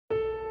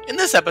In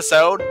this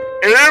episode,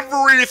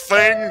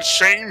 everything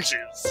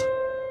changes.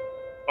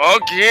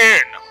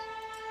 Again.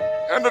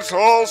 And it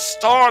all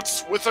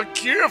starts with a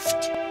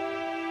gift.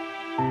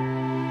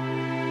 I'm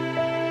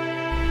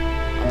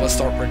gonna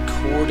start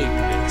recording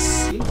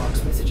this.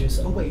 Inbox messages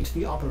await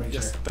the operator.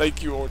 Yes,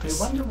 thank you, I Otis.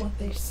 wonder what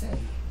they say.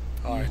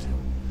 Alright.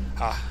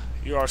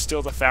 You are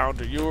still the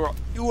founder. You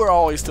are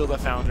always still the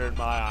founder in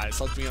my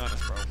eyes. Let's be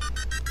honest, bro.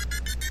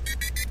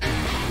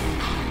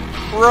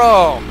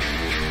 Bro!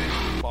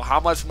 Well,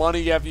 how much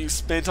money have you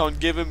spent on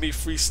giving me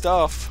free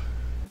stuff?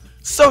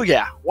 So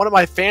yeah, one of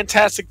my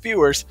fantastic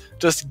viewers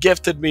just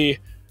gifted me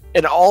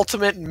an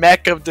ultimate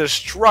mech of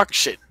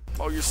destruction.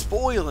 Oh, you're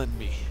spoiling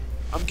me.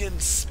 I'm getting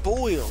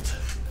spoiled.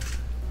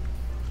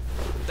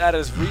 That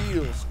is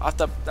real.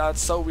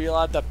 That's so real.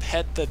 I have to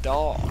pet the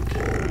dog.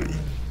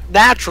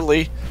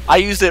 Naturally, I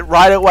used it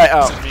right away.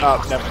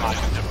 Oh, never mind.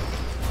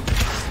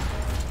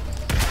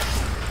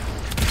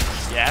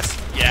 Yes.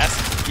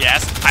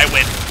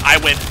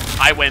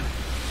 I win.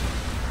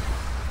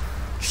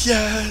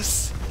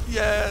 Yes.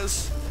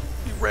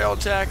 You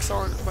railjacks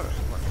aren't hard.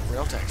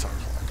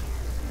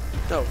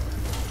 No.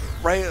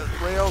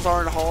 Rails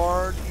aren't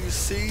hard, you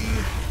see?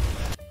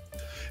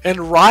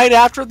 And right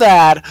after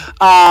that,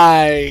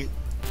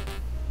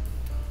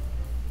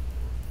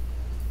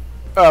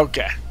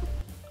 okay.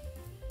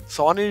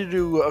 So I need to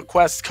do a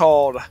quest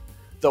called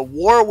The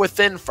War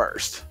Within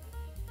first.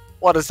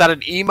 What, is that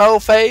an emo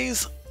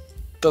phase?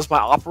 Does my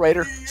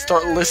operator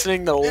start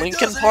listening to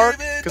Linkin Park?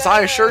 Because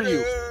I assure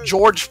you,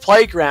 George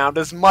Playground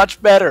is much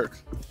better.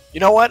 You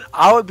know what?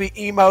 I would be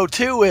emo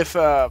too if,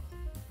 well,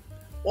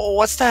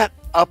 what's that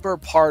upper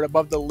part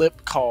above the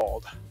lip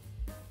called?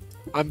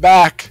 I'm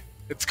back.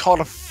 It's called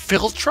a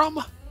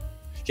philtrum?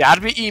 Yeah,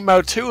 I'd be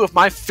emo too if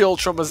my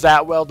philtrum was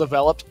that well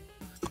developed.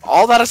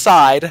 All that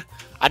aside,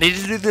 I need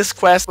to do this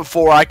quest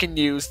before I can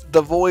use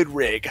the void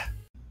rig.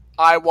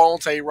 I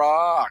want a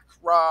rock.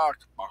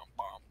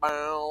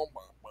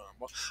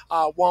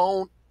 I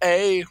want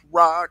a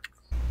rock.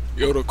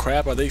 Yo, the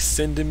crap, are they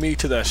sending me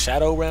to the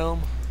Shadow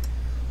Realm?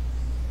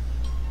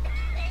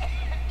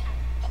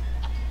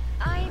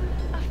 I'm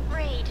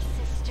afraid,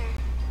 sister.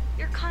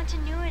 Your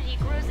continuity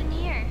grows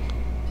anear.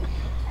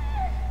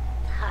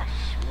 Hush,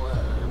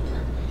 worm.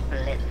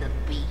 Let the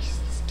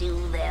beasts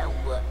do their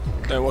work.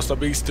 Then what's the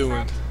beast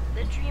doing? Except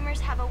the dreamers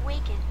have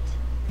awakened.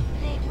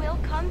 They will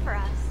come for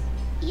us.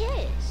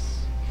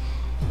 Yes,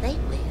 they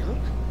will.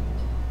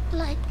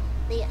 Like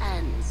the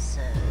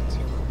answer to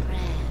a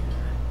prayer.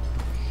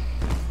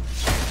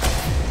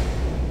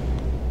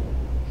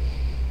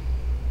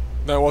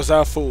 Now what's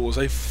that fools?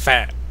 They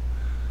fat.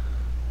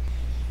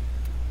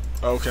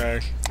 Okay,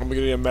 I'm gonna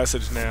get you a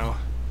message now.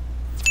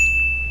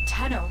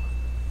 Tenno,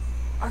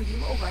 are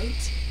you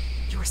alright?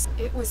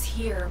 It was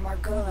here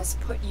Margolis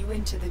put you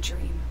into the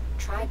dream,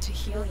 tried to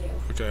heal you,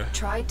 Okay.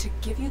 tried to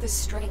give you the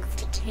strength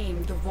to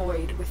tame the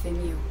void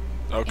within you.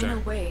 Okay. In a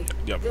way,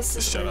 Yep, this just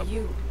is shut where up.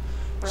 you,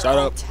 where Shut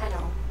all up.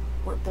 Tenno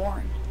were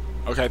born.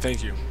 Okay,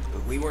 thank you.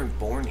 But we weren't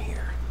born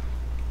here,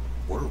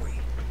 were we?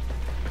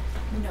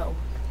 No.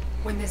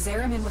 When the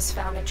Zeramin was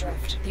found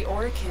adrift, the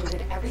Orokin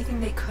did everything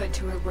they could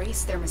to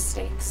erase their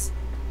mistakes.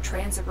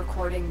 Transit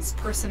recordings,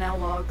 personnel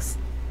logs,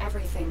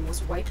 everything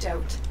was wiped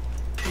out.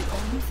 The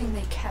only thing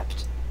they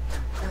kept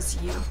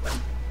was you.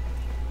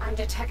 I'm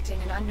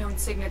detecting an unknown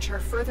signature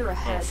further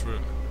ahead.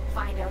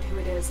 Find out who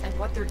it is and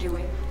what they're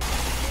doing.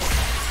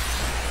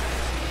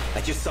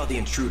 I just saw the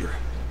intruder,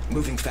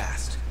 moving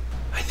fast.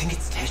 I think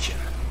it's Teshin.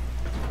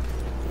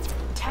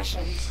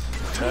 Teshin?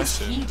 What is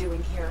he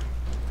doing here?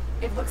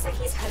 It looks like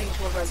he's heading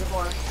to a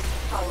reservoir.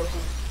 Follow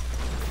him.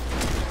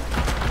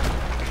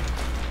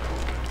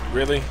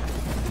 Really?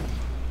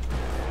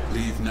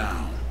 Leave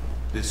now.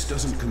 This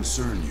doesn't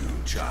concern you,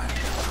 child.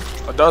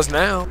 It does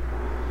now.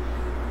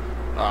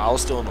 I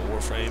was still in the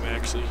Warframe,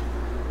 actually.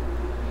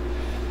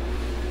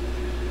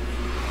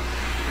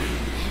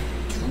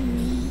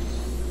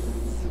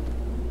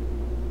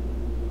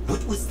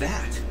 What was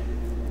that?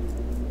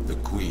 The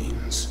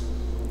Queens.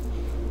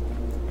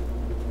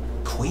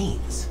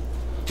 Queens?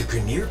 The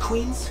Grineer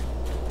Queens?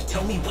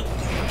 Tell me what...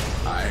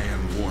 I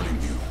am warning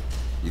you.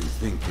 You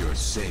think you're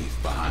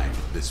safe behind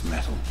this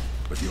metal,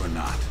 but you're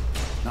not.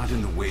 Not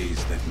in the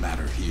ways that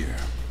matter here.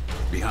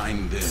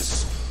 Behind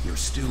this, you're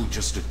still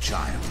just a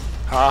child.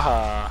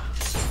 Haha.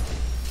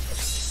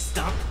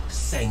 Stop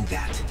saying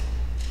that.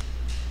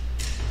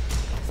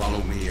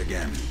 Follow me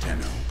again,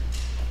 Tenno,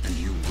 and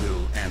you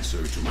will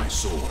answer to my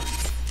sword.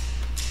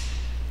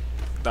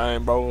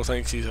 Dang, bro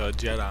thinks he's a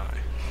Jedi.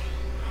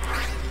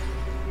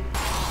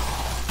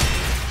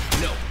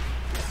 No.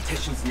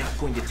 Teshin's not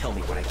going to tell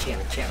me what I can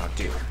and cannot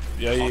do.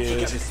 Yeah, he I'll take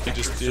out is. his He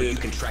specter just so you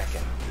did. can track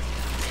him.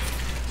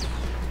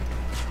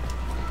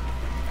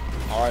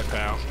 Alright,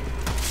 pal.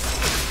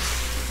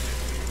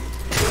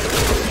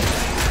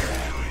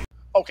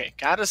 Okay,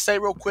 can I just say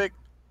real quick?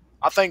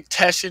 I think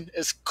Teshin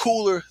is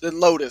cooler than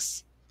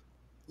Lotus.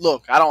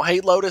 Look, I don't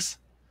hate Lotus.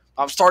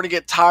 I'm starting to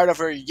get tired of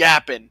her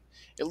yapping.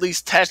 At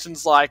least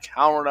Teshin's like,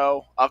 I don't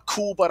know, a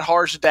cool but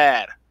harsh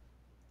dad.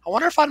 I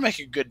wonder if I'd make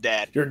a good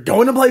dad. You're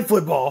going to play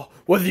football,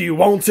 whether you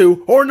want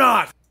to or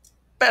not.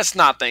 Best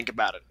not think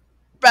about it.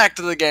 Back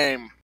to the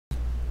game.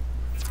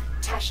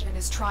 Teshin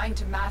is trying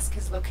to mask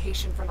his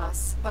location from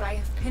us, but I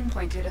have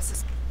pinpointed a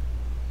suspect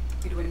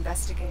to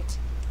investigate.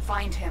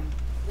 Find him.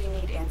 We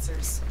need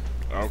answers.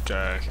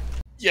 Okay.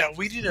 Yeah,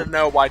 we need to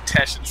know why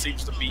Teshin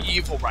seems to be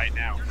evil right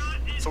now.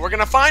 So we're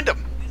gonna find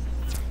him.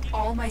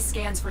 All my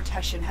scans for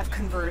Teshin have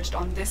converged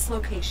on this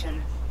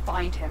location.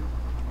 Find him.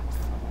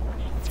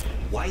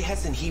 Why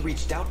hasn't he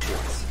reached out to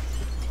us?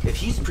 If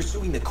he's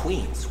pursuing the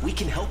queens, we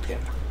can help him.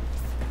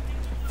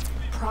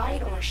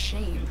 Pride or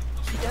shame,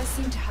 he does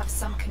seem to have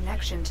some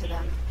connection to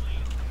them.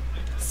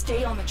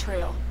 Stay on the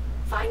trail.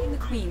 Finding the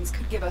queens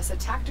could give us a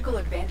tactical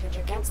advantage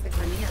against the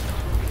Grenier.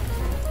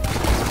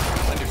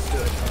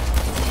 Understood.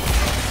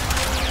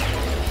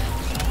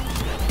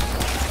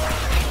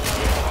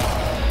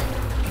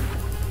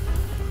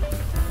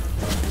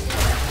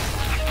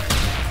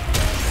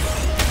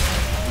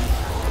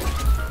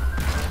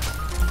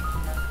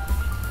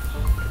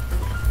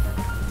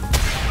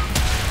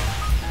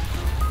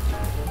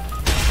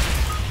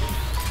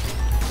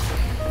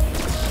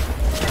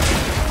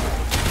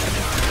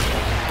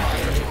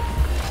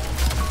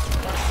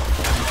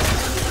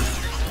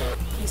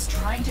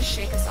 Trying to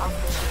shake us off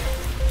the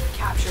ship.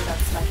 Capture that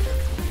Spectre.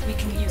 We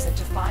can use it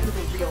to find the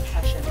real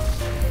Teshin.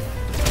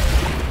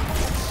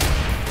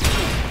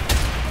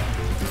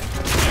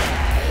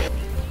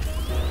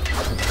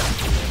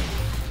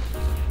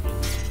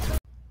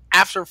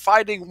 After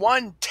fighting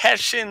one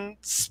Teshin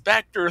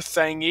Spectre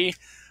thingy,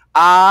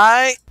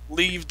 I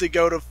leave to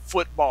go to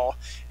football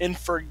and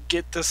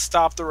forget to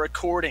stop the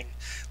recording,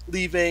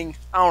 leaving,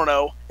 I don't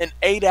know, an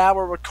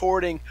 8-hour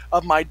recording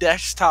of my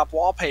desktop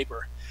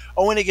wallpaper.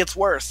 Oh, and it gets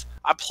worse.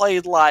 I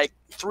played like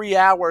 3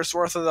 hours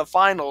worth of the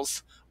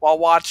finals while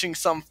watching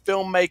some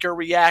filmmaker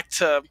react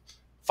to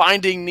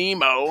Finding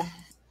Nemo,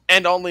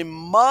 and only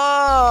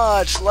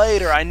much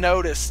later I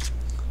noticed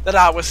that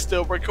I was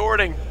still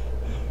recording.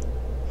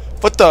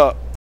 What the?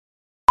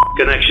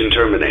 Connection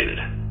terminated.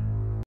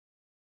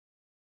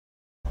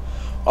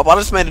 Oh, I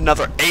just made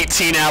another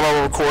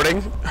 18-hour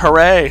recording.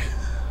 Hooray.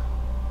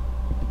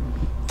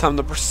 Time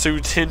to pursue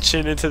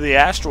tension into the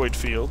asteroid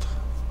field.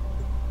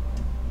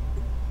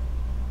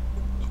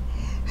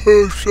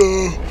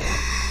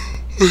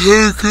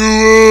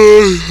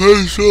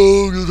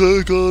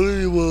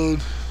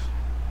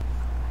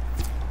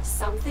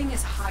 Something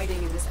is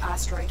hiding in this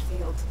asteroid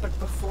field, but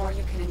before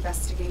you can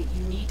investigate,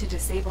 you need to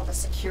disable the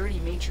security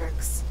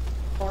matrix.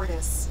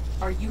 Ordis,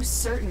 are you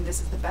certain this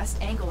is the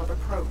best angle of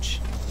approach?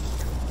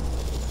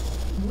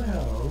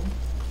 Well,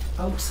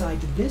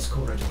 outside this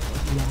corridor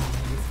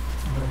lie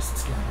burst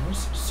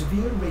scanners,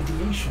 severe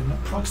radiation,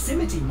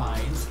 proximity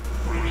mines.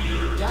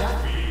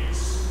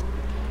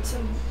 So,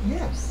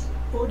 yes,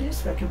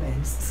 Ordis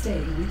recommends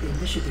staying within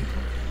the shipping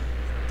corridor.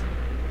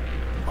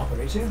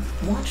 Operator,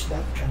 watch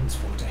that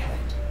transport ahead.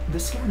 The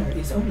scanner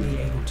is only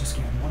able to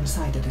scan one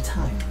side at a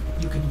time.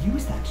 You can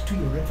use that to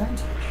your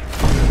advantage.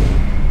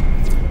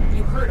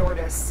 You heard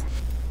Ordis.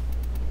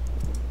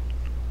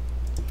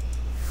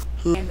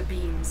 And the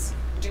beams.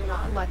 Do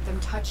not let them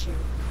touch you.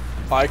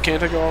 Why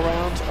can't I go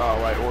around? Oh,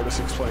 right, Ordis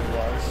explained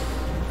why.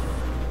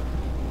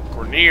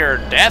 Grenier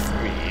death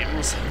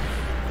beams?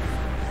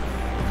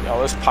 Yo,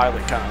 this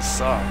pilot kinda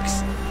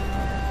sucks.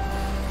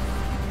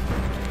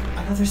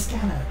 Another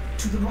scanner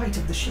to the right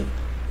of the ship.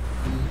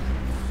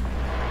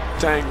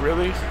 Dang,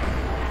 really?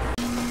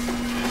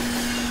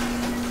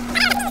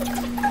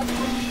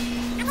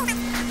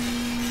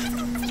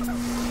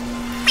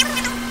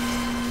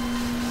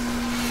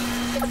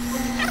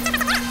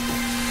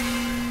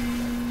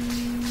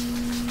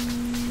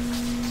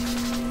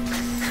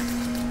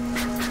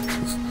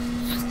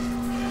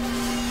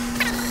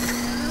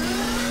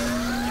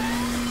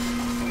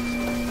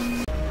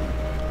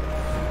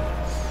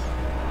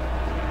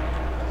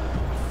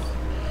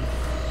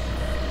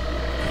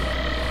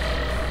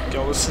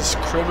 Yo, this is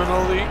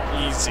criminally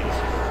easy.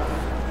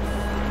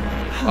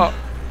 Oh.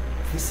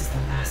 This is the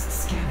last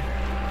scanner.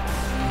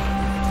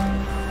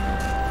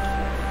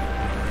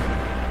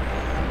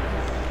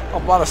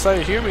 I'm about to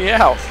say, hear me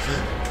out.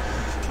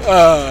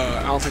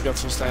 I don't think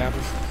that's supposed to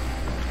happen.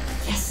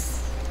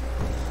 Yes!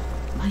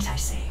 Might I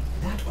say,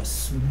 that was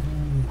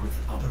smooth,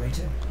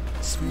 operator.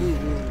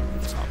 Smooth.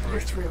 You're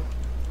through.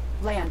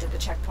 Land at the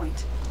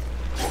checkpoint.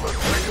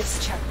 This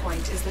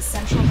checkpoint is the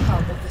central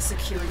hub of the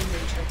security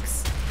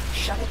matrix.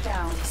 Shut it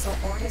down so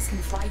Ordis can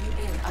fly you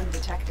in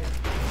undetected.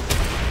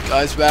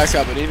 Guys, back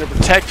up. I need to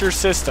protect your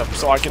system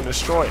so I can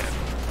destroy it.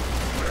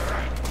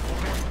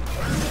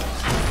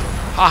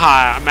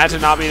 Haha,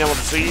 imagine not being able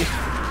to see.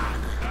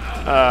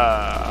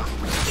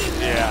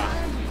 Yeah.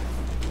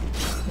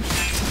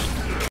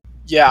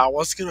 Yeah, I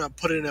was gonna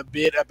put in a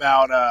bit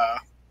about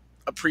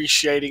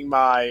appreciating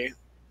my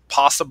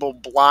possible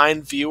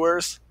blind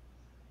viewers.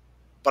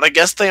 But I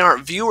guess they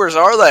aren't viewers,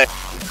 are they?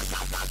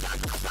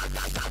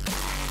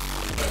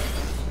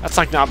 That's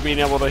like not being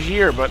able to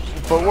hear, but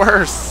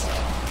worse.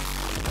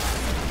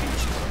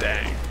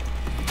 Dang.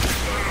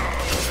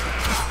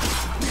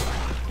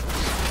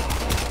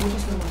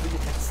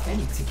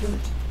 Good.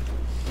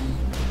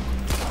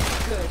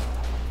 Good.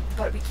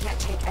 But we can't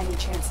take any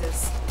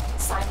chances.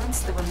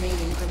 Silence the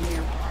remaining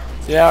Grineer.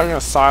 Yeah, I'm gonna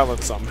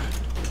silence them.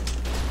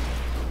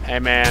 Hey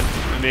man,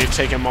 I need to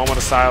take a moment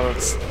of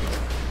silence.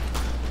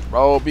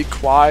 Bro, be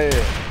quiet.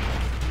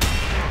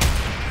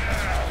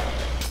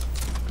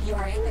 You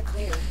are in the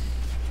clear.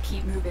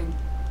 Keep moving.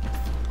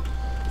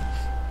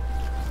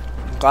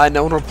 Glad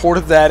no one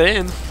reported that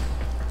in.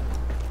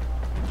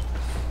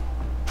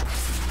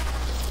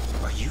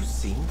 Are you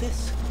seeing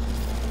this?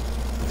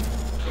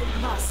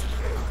 It must be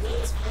the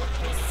Queen's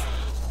fortress.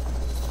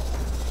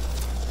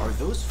 Are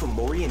those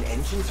Fomorian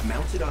engines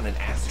mounted on an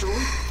asteroid?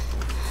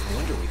 No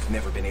wonder we've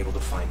never been able to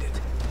find it.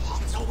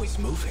 It's always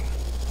moving.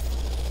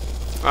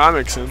 That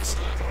makes sense.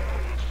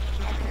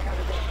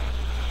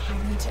 We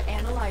need to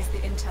analyze the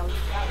intel you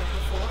gathered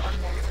before our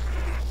next.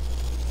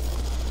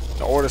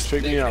 The orders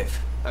pick me up. Negative.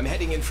 I'm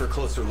heading in for a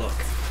closer look.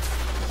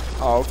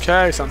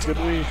 Okay, sounds good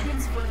to me.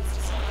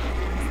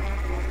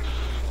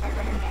 I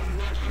recommend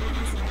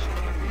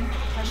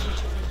pressure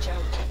to reach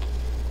out.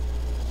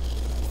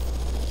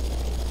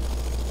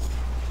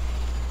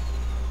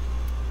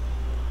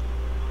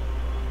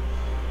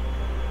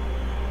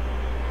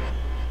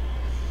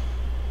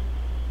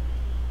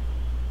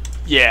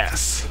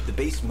 Yes. If the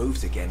base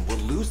moves again, we'll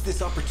lose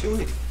this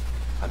opportunity.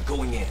 I'm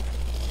going in.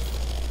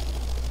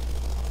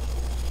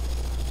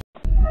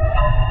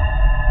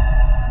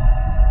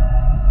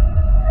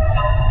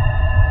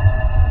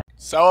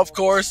 So of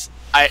course,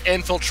 I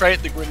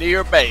infiltrate the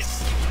Grineer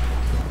base.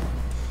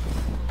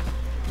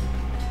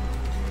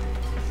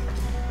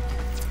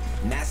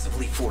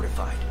 Massively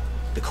fortified.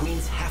 The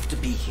Queens have to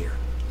be here.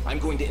 I'm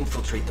going to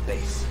infiltrate the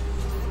base.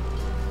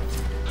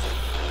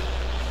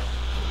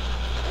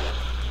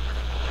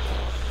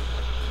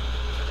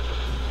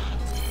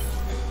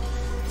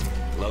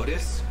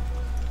 Lotus?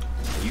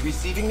 Are you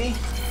receiving me?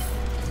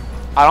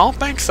 I don't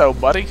think so,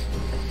 buddy.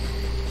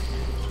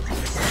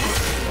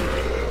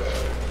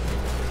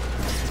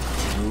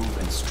 Move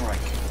and strike.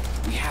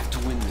 We have to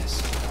win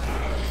this.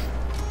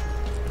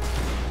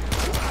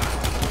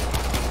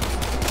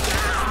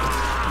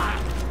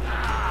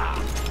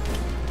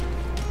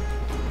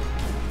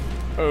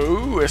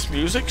 Oh, this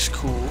music's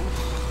cool.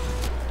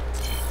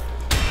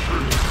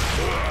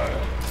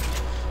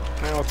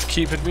 Now it's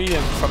keeping me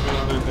in from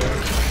going in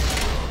there.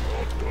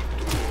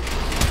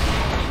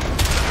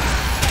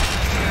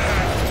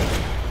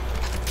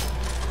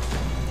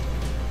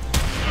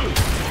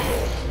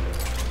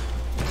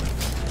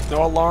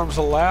 No alarms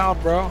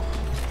allowed, bro.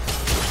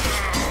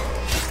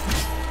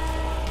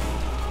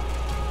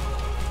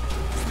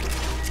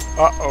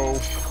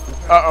 Uh-oh.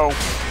 Uh-oh.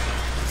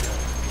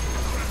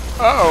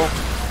 Uh-oh.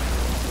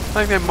 I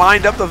think they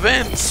mined up the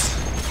vents.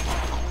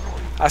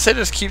 I say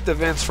just keep the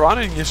vents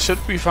running. You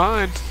should be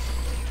fine.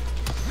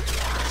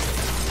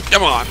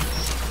 Come on.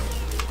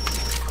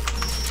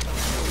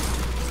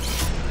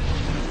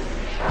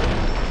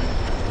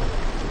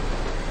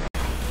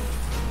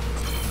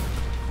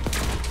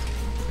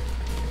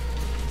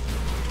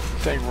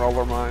 Dang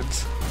roller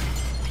mines.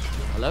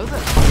 Hello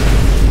there.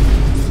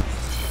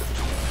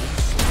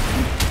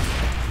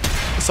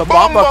 It's a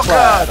bomba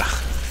clad.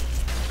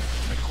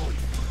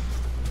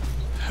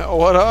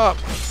 What up?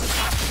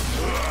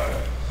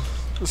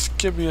 Just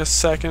give me a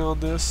second on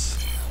this.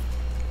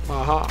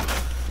 Aha.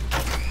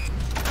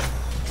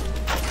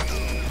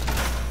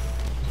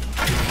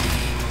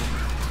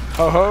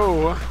 Ho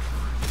ho.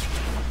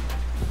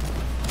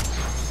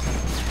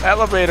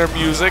 Elevator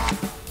music.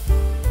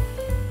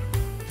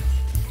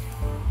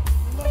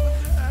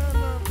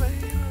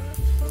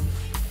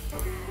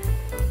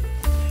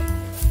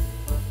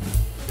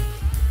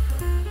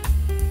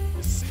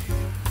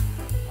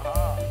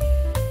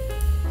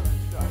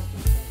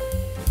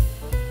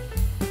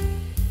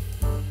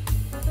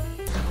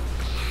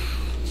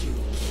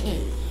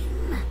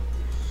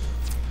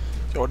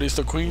 Are these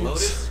the queens?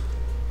 Lotus?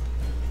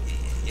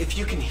 If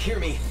you can hear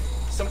me,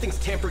 something's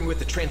tampering with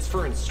the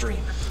transference stream.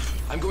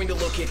 I'm going to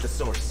locate the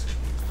source.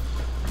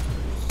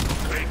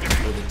 We're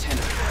the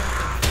tenant.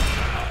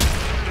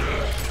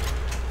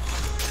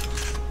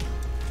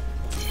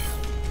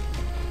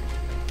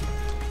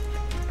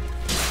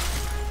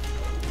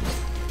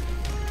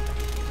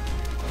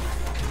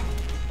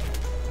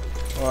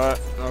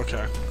 What?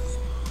 Okay.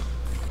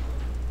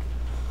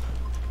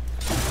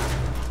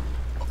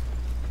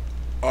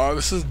 Oh,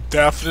 this is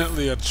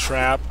definitely a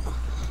trap.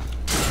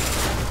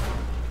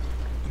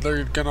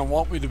 They're gonna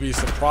want me to be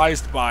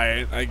surprised by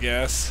it, I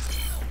guess.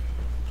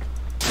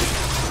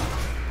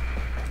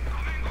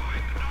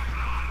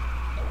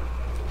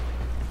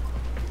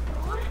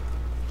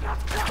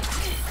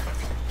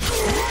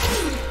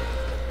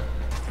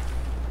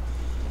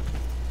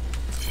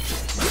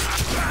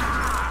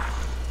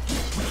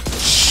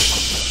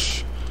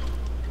 Shh.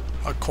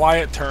 A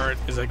quiet turret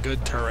is a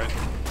good turret.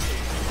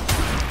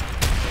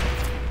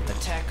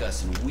 Attack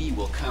us and we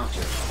will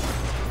counter.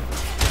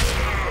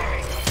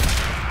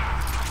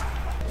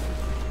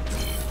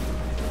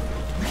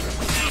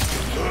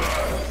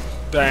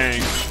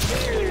 Dang.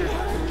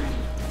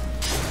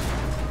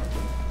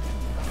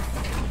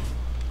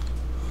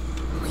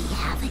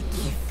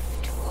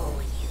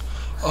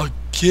 A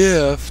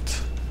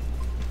gift?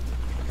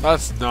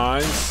 That's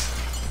nice.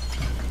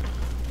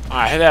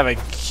 I had to have a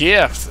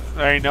gift.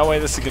 There ain't no way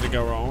this is gonna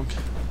go wrong.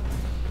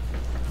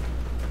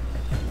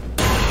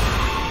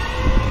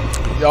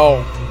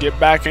 Yo, get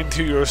back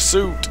into your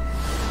suit.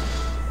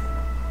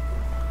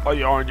 Oh,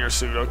 you are in your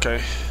suit,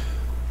 okay.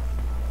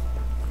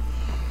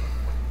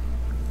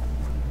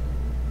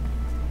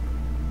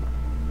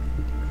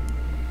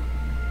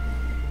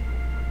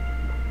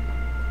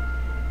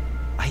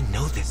 I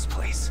know this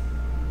place.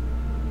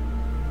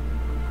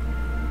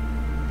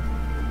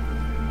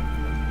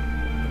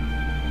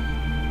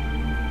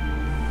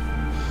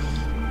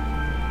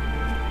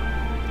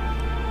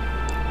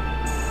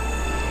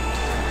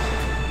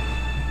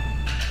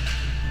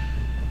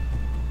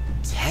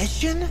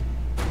 Teshin?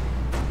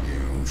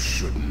 You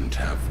shouldn't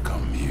have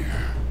come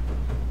here.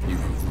 You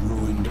have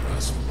ruined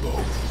us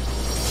both.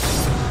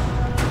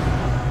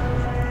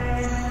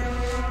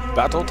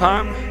 Battle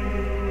time?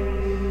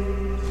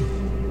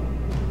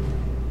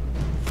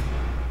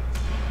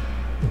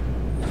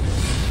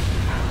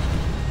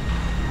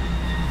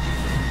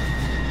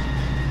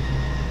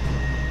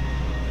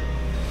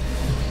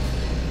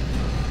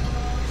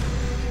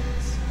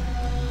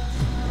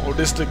 Oh,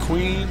 this the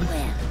queen?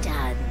 Well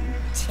done,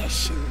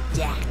 Teshin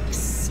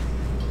Dax.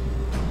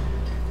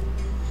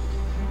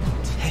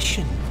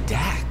 Teshin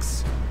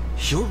Dax?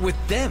 You're with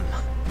them.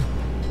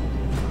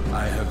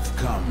 I have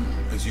come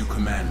as you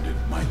commanded,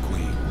 my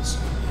queens.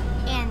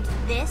 And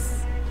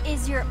this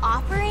is your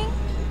offering?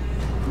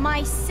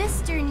 My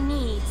sister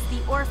needs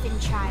the orphan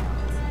child,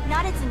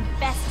 not its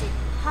infested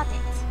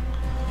puppet.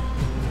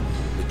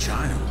 The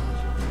child?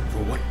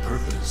 For what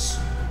purpose?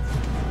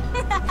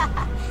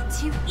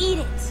 To eat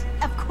it,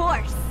 of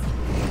course.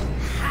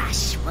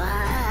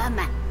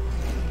 Hushworm.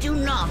 Do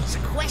not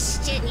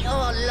question your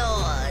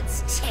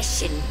lords,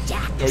 Teshin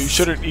Dax. No, you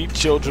shouldn't eat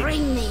children.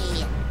 Bring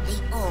me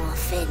the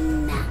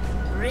orphan.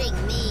 Bring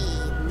me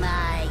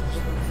my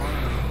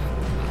Yuvan.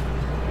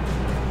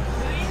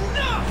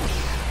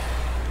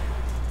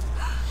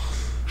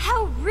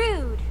 How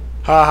rude.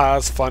 Haha,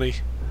 that's funny.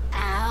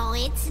 Oh,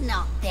 it's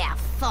not their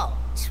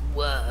fault,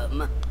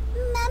 Worm.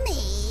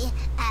 Mummy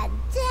and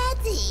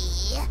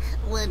Daddy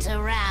weren't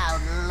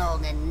around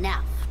long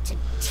enough to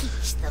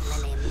teach them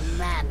any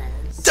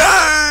manners.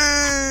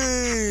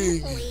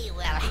 Dang! We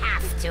will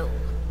have to.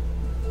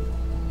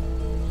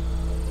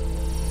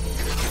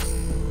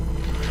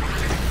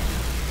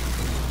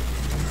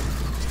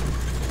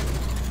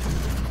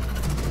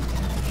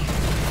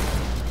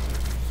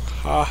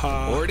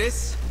 Haha.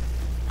 Ordis?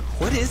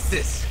 What is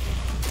this?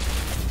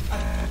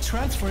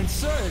 Transfer and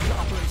surge,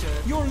 operator.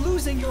 You're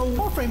losing your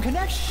Warframe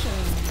connection.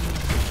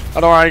 I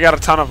don't worry, I got a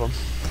ton of them.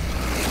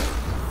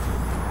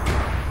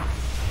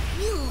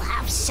 You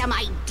have some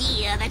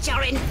idea that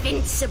you're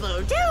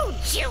invincible,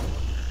 don't you?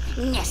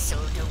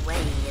 Nestled away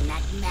in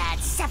that mad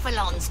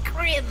Cephalon's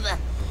crib.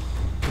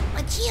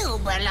 But you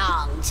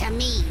belong to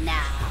me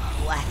now.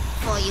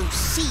 For you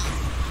see,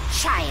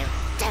 child,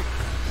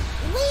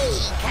 we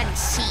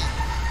conceived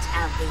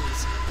of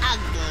these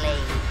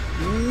ugly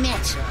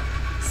metal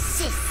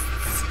cysts.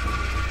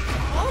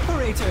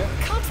 Operator,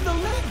 cut the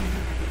leg.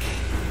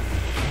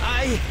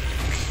 I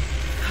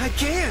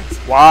can't.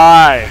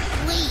 Why?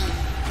 We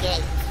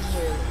gave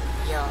you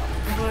your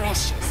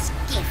precious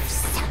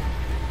gifts.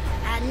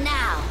 And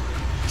now,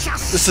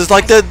 just This is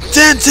like the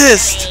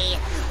dentist!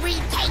 we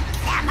take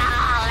them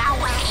all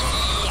away.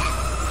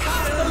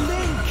 Cut the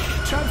link.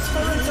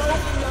 Transference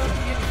open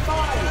in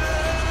 5.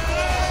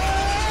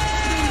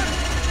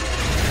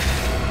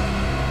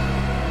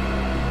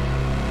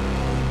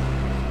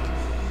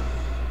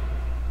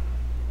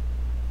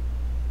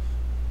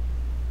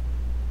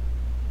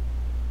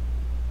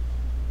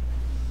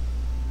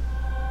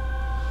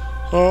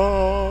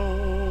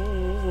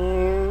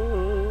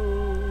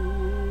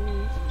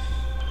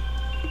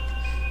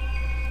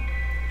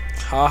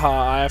 Haha,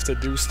 I have to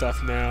do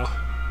stuff now.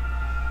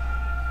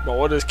 But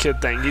what does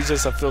kid think? He's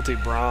just a filthy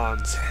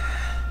bronze.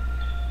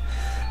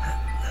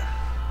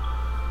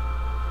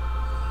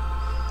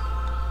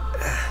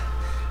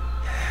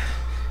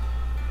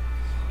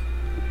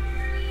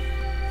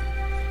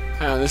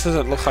 This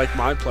doesn't look like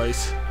my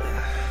place.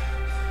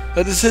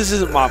 This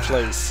isn't my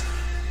place.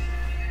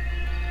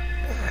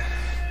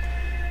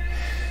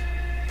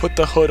 Put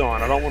the hood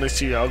on. I don't want to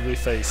see your ugly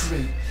face.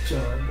 Great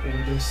job,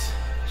 Ordis.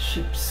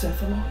 Ship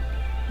Cephalon?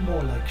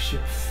 More like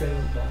Ship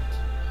Failbot.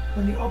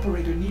 When the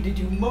operator needed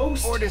you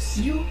most, Ordis,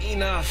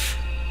 enough.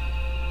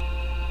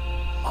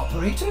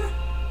 Operator?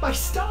 My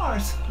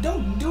stars!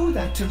 Don't do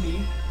that to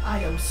me! I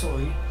am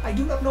sorry. I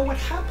do not know what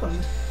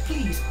happened.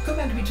 Please,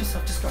 command me to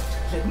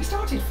self-destruct. Let me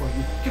start it for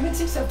you.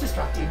 Commencing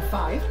self-destruct in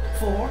 5,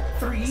 4,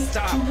 3,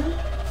 Stop. 2...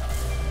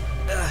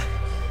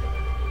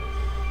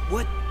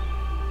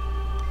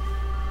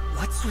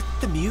 What's with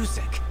the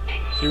music?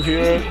 You hear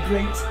Isn't it? it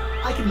great?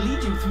 I can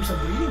lead you through some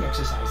breathing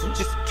exercises.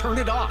 Just turn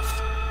it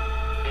off.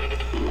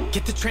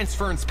 Get the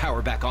transference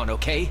power back on,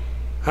 okay?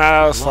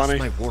 That was I lost funny.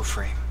 my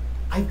Warframe.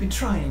 I've been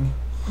trying.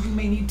 You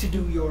may need to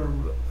do your,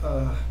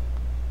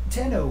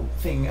 Tenno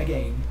thing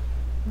again.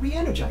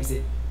 Re-energize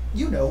it.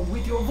 You know,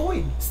 with your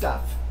void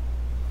stuff.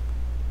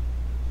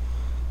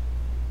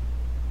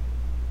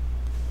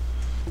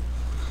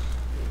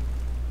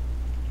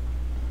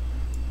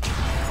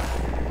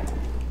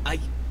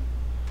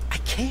 I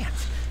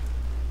can't.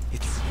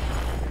 It's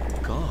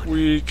gone.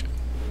 Weak.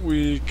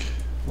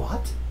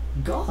 What?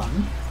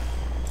 Gone?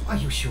 Are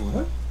you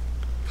sure?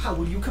 How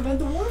will you command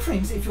the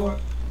Warframes if you're...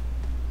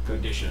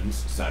 Conditions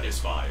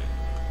satisfied.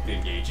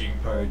 Engaging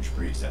Purge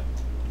preset.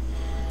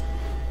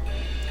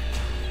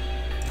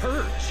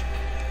 Purge?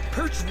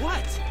 Purge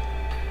what?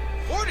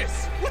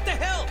 Ordis! What the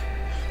hell?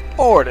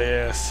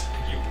 Ordis.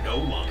 You no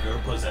longer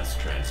possess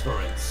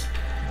transference.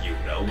 You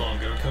no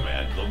longer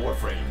command the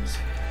Warframes.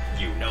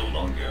 You no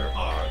longer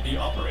are the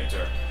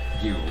operator.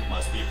 You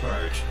must be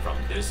purged from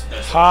this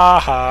vessel. Ha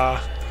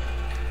ha.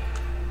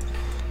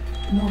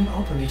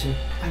 Non-operator,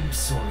 I'm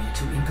sorry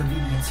to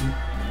inconvenience you,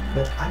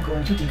 but I'm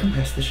going to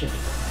decompress the ship.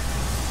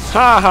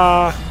 Ha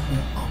ha.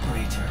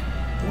 Non-operator,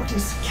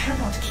 Ordis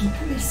cannot keep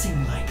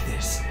missing like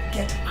this.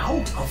 Get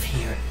out of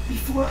here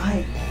before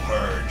I...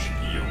 Purge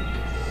you.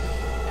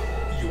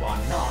 You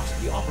are not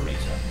the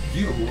operator.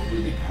 You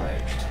will be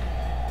purged.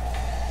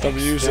 The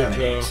music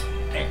though.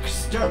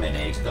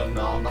 Exterminate the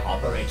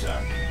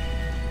non-operator.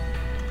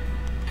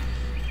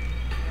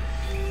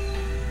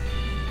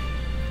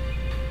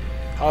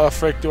 How the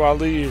frick do I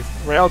leave?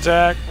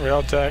 Railjack?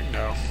 Railjack?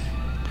 No.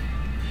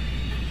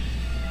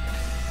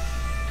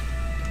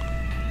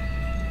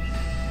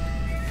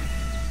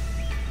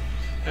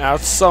 Now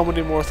it's so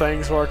many more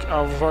things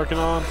I was working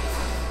on.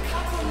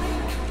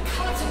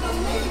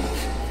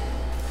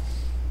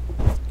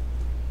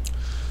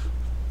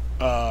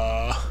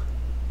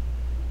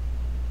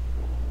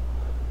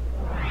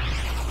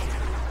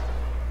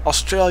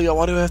 Australia,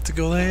 why do I have to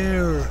go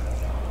there?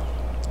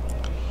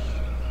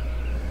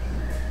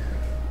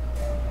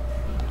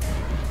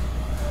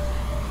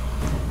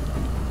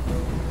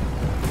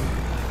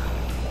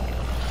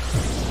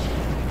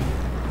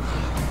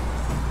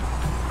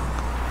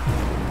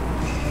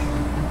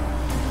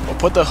 Well,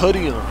 put the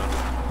hoodie on.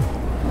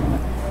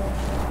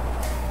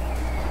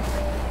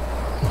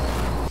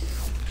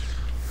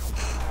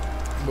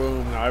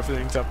 Boom, now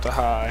everything's up to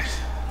high.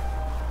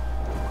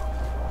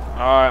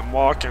 Alright, I'm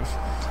walking.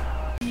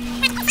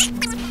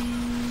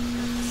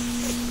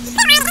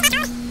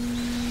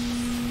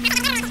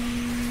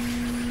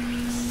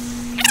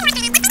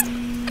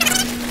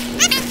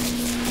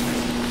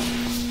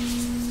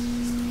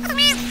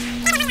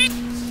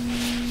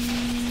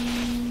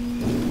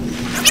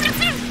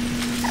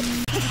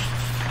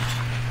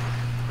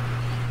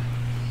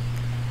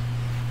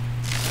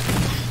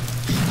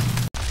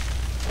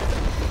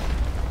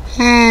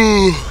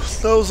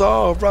 Those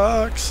are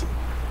rocks.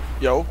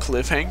 Yo,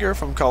 cliffhanger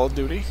from Call of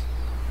Duty.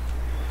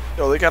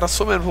 Yo, they got a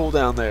swimming pool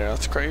down there.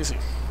 That's crazy.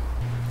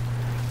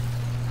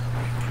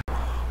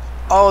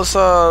 Oh, it's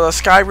the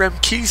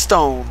Skyrim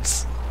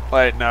Keystones.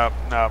 Wait, no,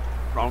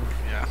 wrong.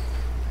 Yeah.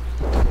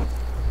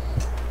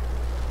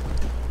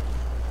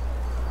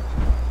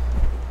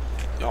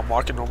 Yo, I'm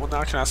walking normal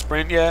now. Can I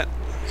sprint yet?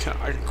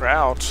 I can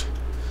crouch.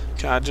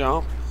 Can I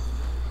jump?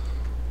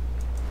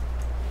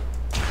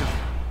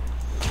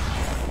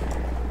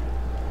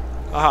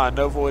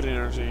 No void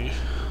energy.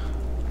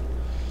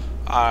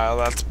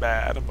 That's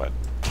bad, but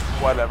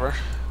whatever.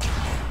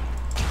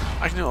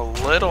 I can do a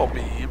little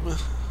beam.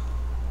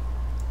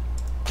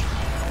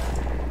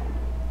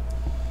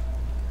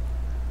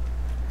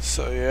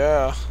 So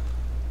yeah.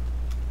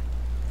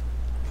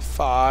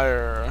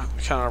 Fire.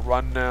 Kind of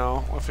run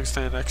now if we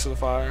stand next to the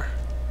fire.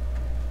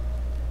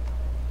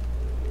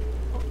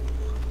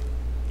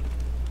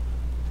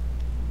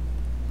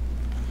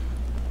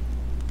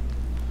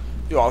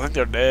 Yo, I think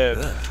they're dead.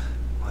 Ugh.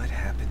 What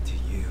happened to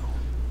you?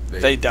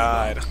 They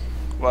died.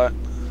 What?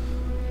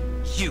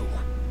 You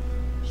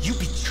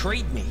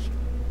betrayed me.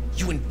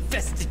 You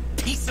infested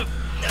piece of...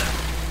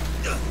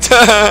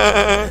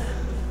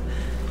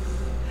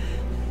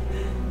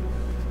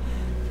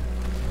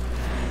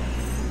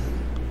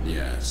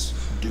 Yes,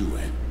 do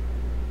it.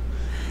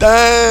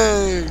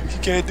 Dang! You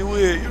can't do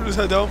it. You're just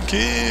a dumb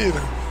kid.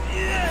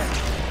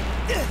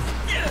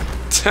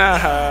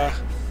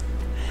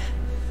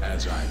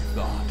 As I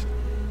thought.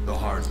 The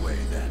hard way,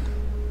 then.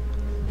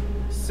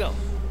 So,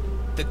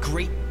 the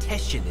great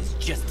Teshin is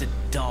just a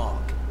dog,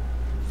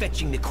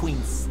 fetching the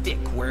queen's stick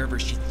wherever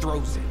she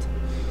throws it.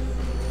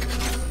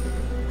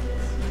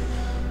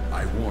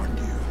 I warned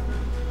you.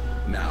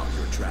 Now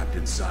you're trapped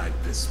inside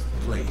this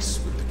place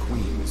with the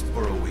queens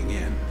burrowing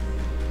in.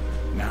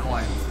 Now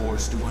I am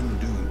forced to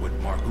undo what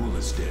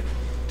Margulis did,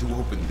 to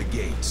open the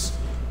gates,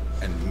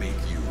 and make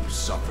you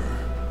suffer.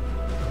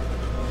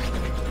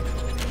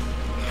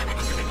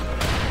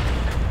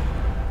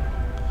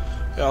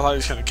 Yeah, I thought he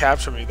was gonna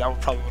capture me. That would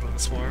probably would have been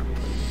smart.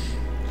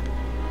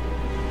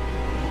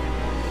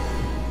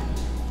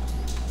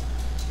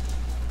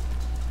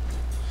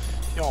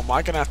 Yo, am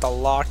I gonna have to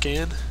lock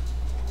in?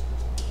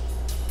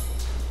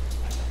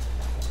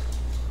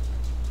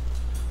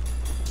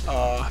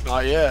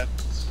 Not yet.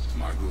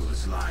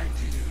 Margulis lied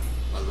to you.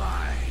 A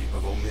lie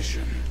of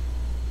omission.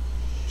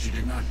 She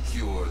did not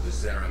cure the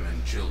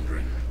Zariman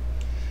children.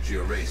 She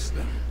erased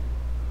them.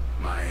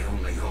 My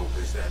only hope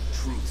is that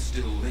truth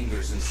still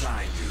lingers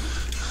inside you,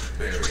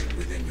 buried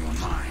within your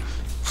mind.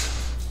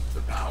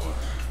 The power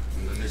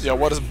and the misery. Yeah,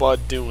 what is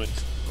Bud doing?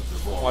 of the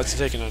void. Why is he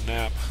taking a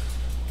nap?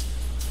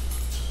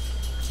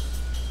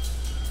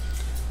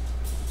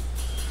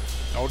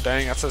 Oh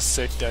dang, that's a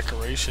sick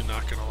decoration,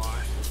 not gonna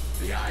lie.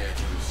 The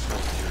Ayatun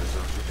sculptures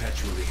are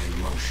perpetually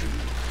in motion,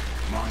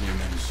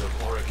 monuments of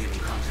Oregon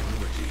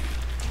continuity,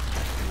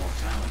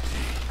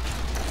 immortality.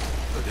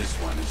 But this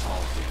one is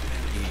halted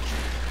and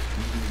aged,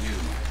 meeting you,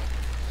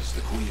 as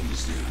the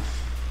queens do.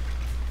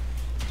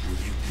 Will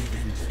you give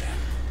in to them?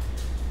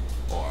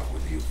 Or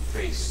will you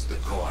face the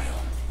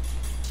coil?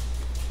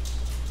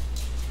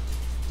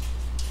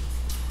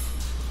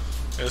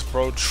 Is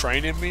bro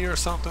training me or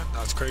something?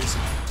 That's crazy.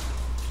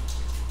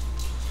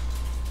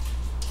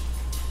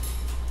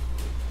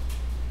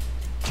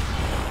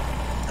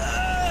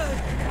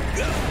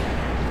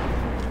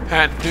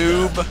 And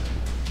noob.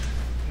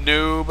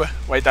 Noob.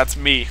 Wait, that's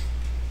me.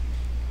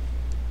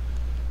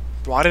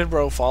 Why did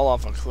bro fall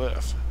off a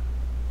cliff?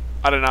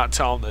 I did not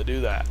tell him to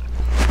do that.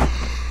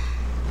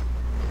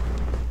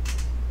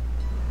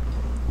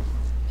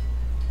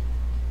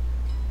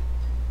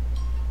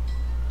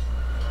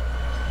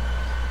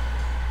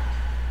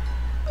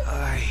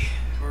 I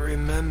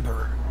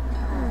remember.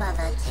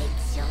 Mother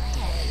takes your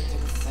hand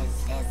and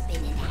says there's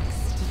been an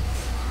accident.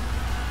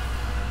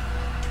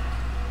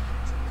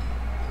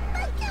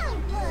 But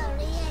don't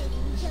worry,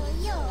 Angel,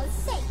 you're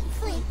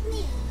safe with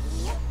me.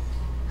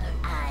 Her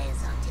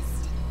eyes are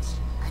distant,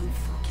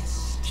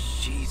 unfocused.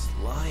 She's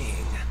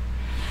lying.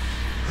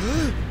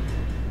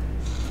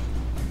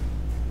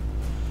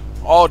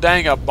 Oh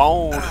dang, a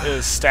bone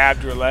is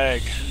stabbed your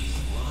leg.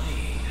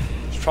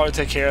 Should probably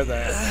take care of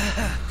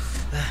that.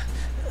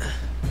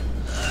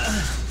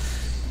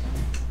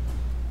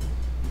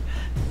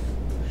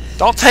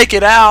 Don't take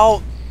it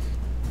out,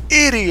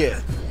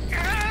 idiot.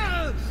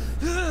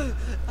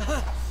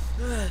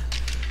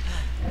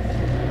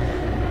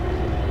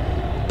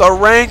 The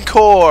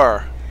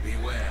Rancor.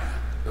 Beware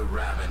the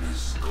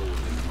ravenous golden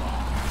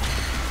maw.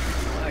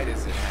 Why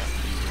does it have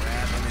to be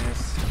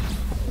ravenous?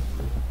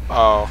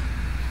 Oh.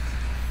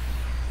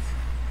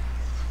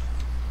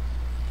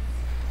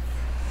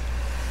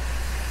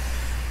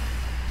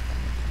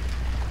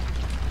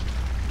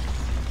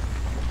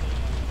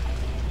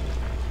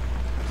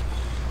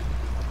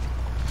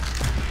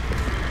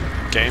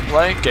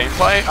 Gameplay?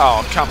 Gameplay?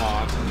 Oh, come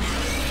on.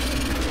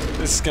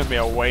 This is gonna be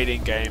a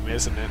waiting game,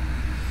 isn't it?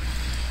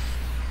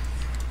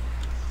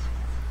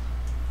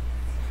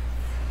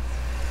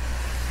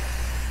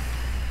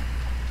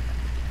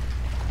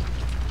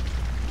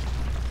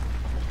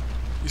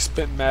 You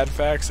spitting mad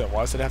facts?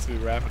 Why does it have to be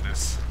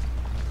ravenous?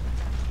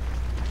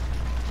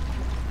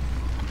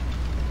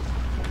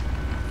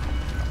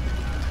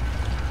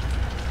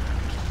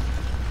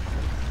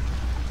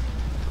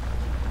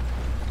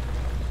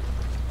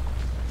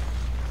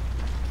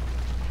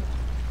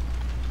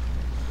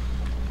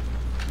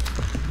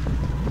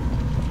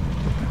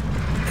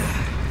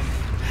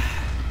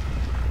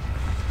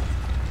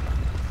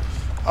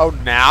 Oh,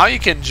 now you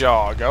can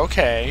jog.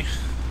 Okay.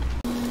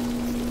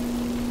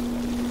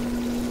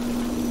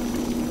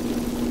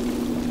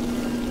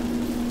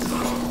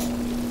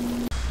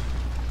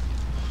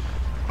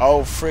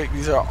 Oh, frick.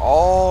 These are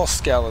all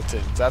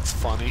skeletons. That's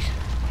funny.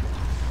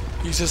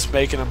 He's just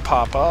making them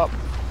pop up.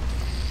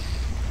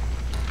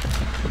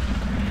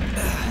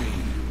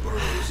 Pain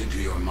burrows into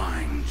your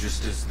mind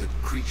just as the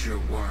creature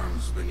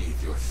worms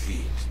beneath your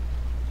feet.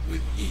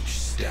 With each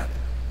step,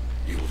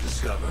 you will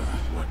discover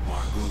what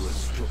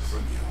Margulis took from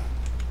you.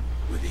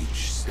 With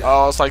each step.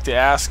 Oh, it's like the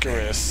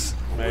Ascaris,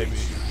 maybe.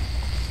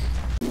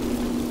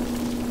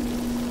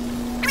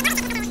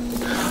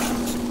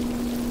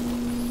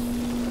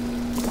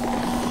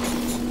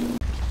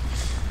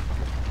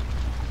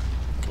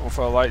 Going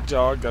for a light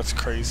jog? That's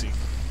crazy.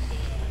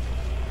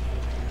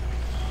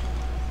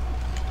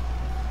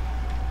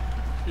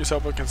 Just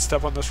hope I can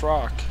step on this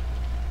rock.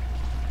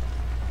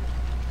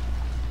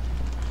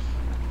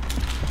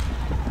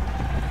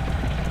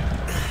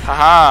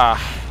 Haha!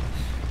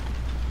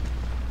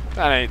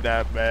 That ain't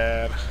that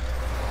bad.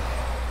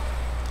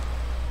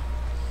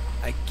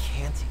 I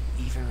can't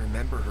even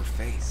remember her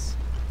face.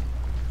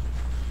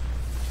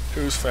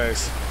 Whose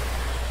face?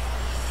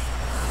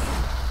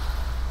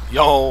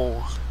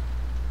 Yo!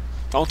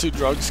 Don't do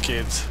drugs,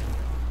 kids.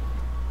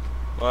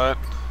 What?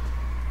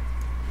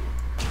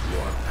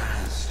 Your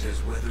past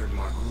has weathered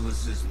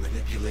Margulis'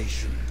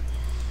 manipulation.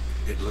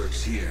 It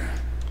lurks here.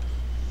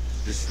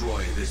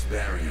 Destroy this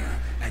barrier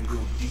and go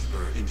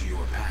deeper into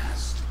your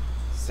past.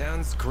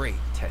 Sounds great,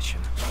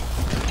 Teshin.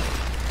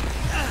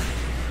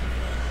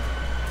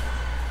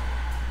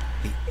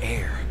 The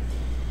air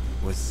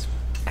was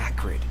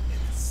acrid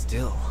and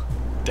still.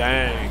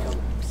 Dang.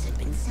 Homes had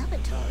been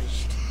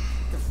sabotaged.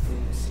 The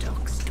food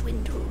stocks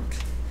dwindled.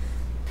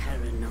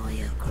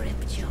 Paranoia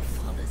gripped your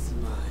father's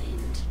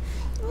mind.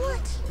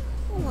 What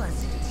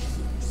was it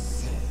he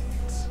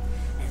said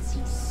as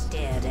he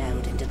stared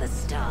out into the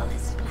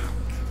starless black?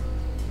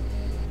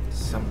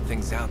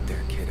 Something's out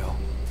there, kiddo.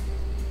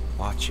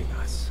 Watching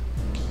us.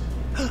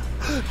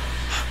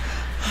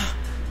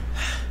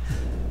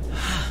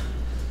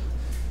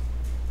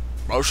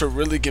 I should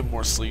really get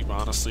more sleep,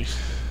 honestly.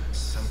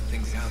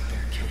 Something's out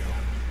there, kiddo.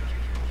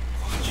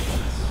 Watching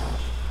us.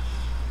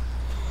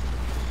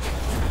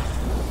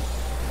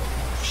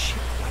 Shit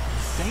went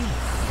insane.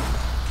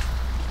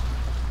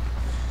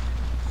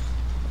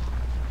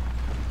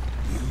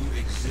 You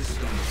exist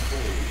on the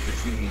fold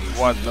between these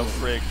What the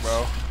frick,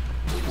 bro?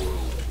 The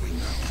world we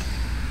know,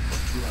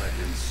 blood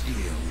and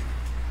steel,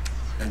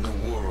 and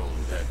the world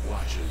that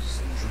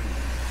watches and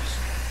dreams,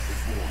 the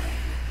void.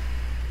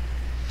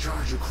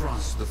 Charge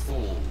across the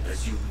fold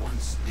as you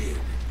once did.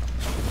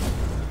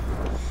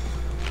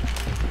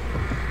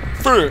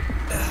 Frick!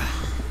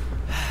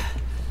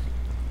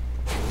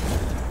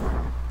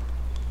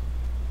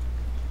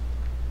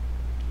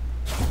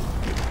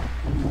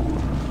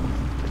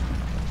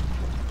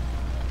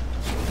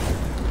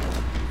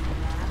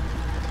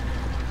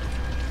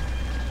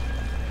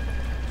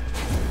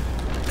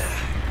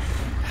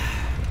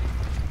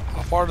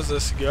 How far does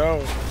this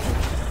go?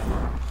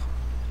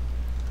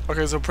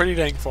 Okay, so pretty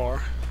dang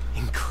far.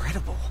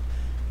 Incredible.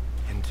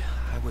 And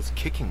I was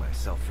kicking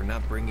myself for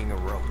not bringing a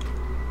rope.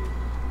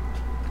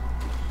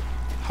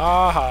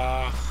 Ha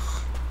ha.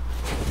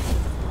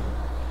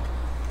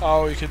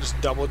 Oh, you can just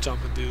double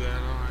jump and do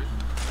that. Alright.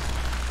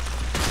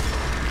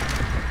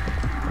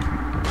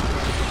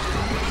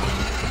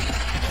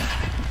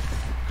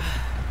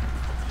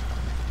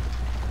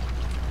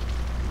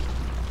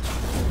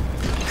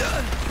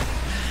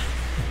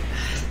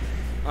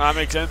 That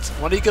makes sense.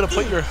 When are you gonna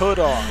put your hood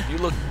on? You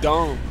look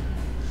dumb.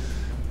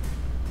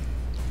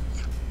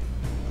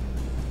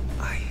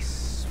 I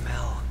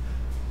smell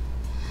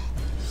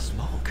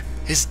smoke.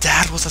 His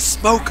dad was a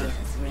smoker.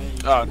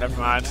 Oh, never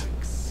mind.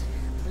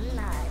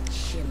 Blood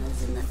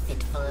shimmers in the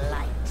fitful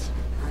light.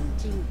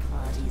 Hunting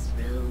parties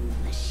roam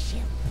the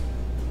ship.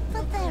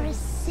 But there is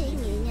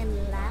singing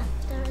and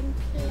laughter and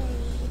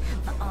play.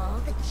 For all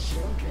the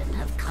children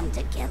have come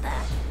together.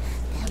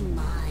 Their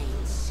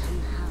minds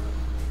somehow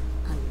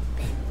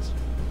unbent.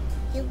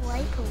 You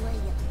wipe away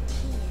your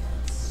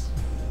tears,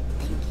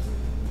 thinking,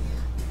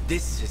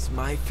 This is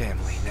my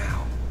family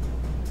now.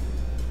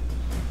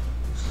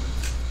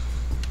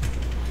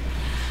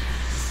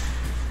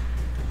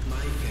 My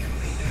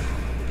family now.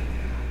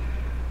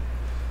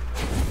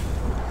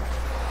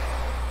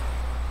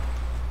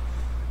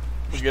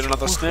 You get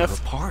another Tore her sniff?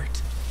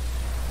 apart.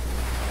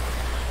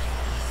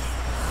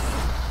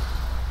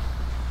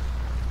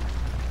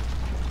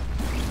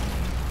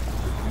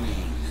 The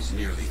Queen is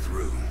nearly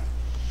through.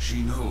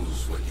 She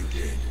knows what you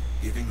did,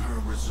 giving her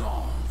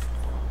resolve.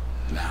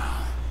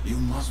 Now, you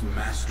must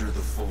master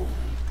the fold.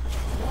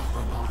 Walk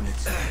upon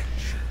its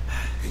edge,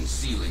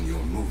 concealing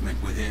your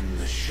movement within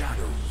the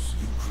shadows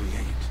you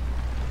create.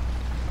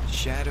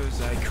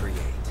 Shadows I create.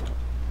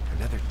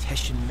 Another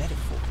Teshin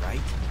metaphor,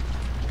 right?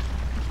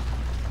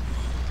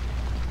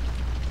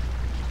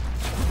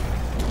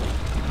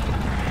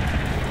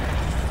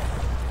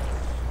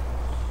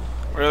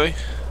 Really?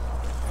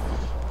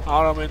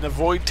 I don't know, I mean, the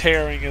void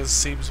tearing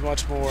seems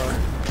much more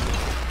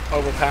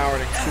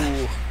overpowered and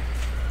cool.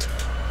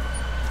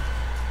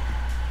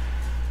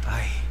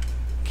 I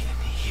can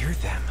hear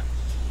them.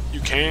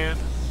 You can.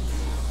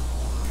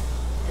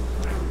 the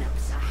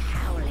grown-ups are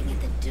howling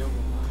at the door,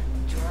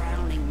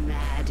 drowning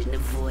mad in the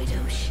void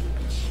ocean.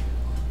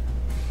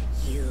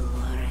 But you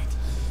are at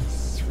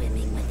ease,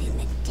 swimming within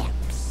the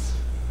depths.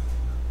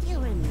 You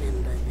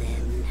remember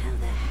then how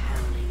the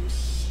howling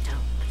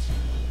stopped.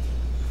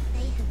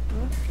 They have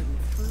broken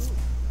through.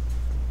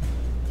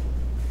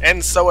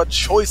 And so a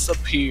choice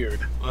appeared.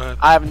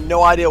 I have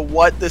no idea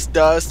what this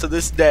does to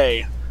this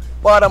day,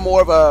 but I'm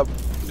more of a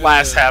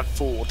glass half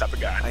full type of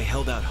guy. I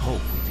held out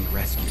hope we'd be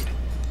rescued.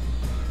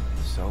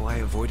 So I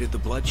avoided the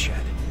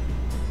bloodshed.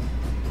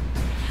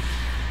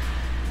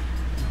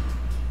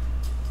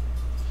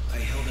 I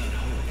held out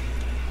hope.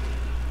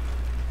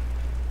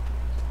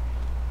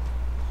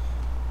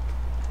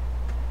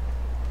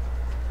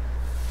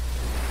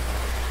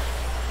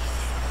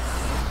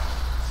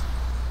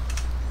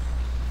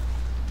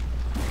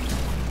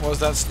 What was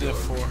that sniff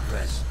for? Your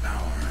repressed power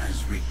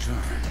has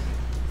returned,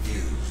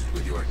 fused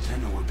with your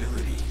Tenno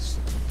abilities,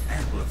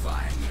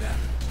 amplifying them.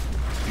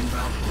 You've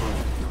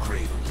outgrown the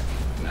cradle.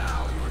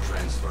 Now your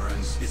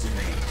transference is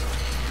innate.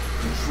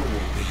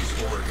 Control these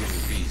organ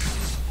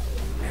beasts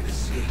and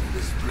escape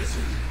this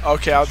prison.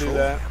 Okay, I'll do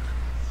that.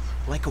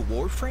 Like a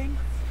Warframe?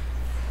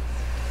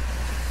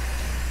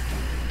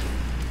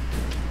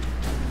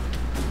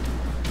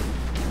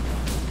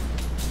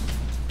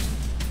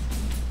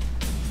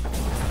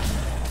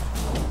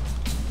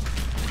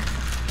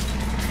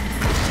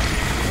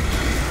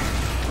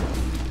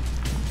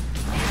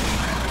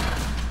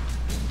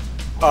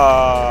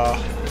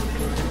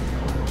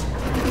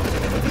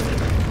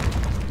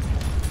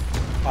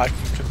 I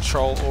can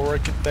control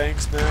auric and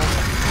things now.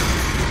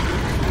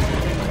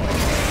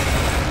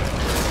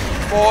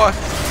 Boy,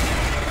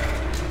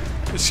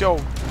 it's your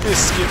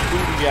biscuit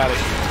booty out of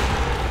here.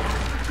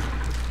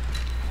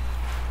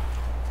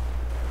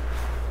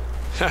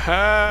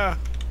 Haha.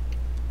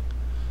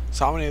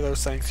 So how many of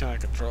those things can I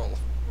control?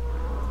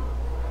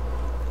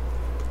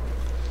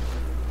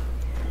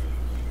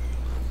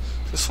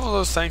 This one of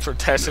those things where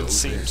Tessin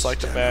seems like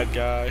the bad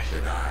guy.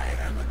 That I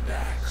am a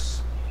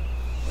Dax,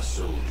 a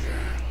soldier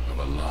of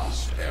a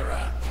lost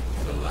era,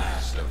 the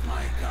last of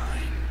my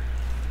kind.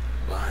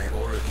 By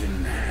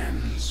Orokin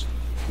hands,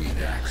 we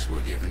Dax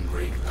were given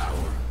great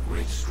power,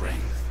 great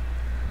strength,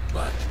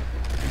 but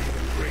an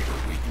even greater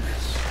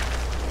weakness.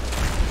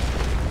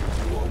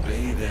 To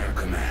obey their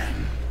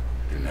command,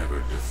 to never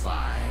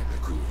defy the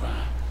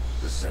Kuva,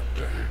 the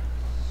scepter,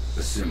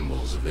 the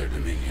symbols of their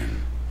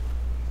dominion.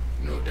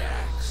 No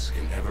Dax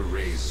can ever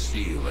raise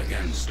steel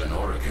against an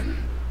Orokin.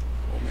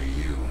 Only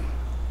you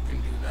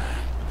can do that.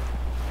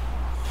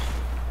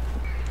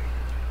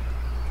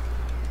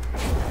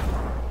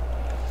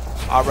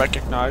 I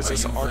recognize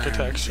this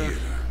architecture.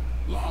 Theater,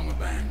 long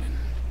abandoned.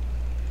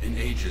 In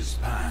ages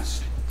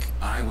past,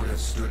 I would have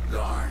stood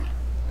guard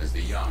as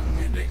the young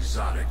and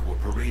exotic were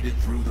paraded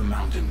through the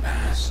mountain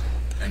pass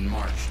and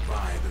marched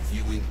by the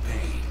viewing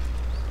pain.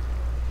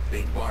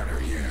 They'd barter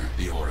here,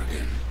 the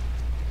Orokin,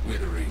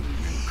 withering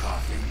and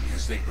coughing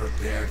as they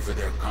prepared for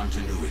their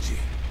continuity.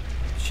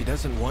 She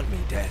doesn't want me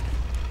dead.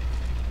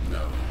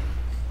 No.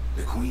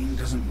 The Queen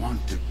doesn't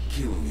want to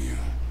kill you.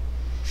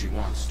 She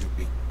wants to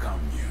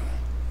become you.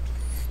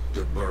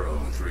 To burrow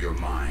through your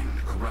mind,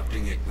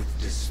 corrupting it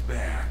with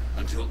despair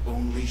until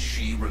only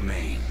she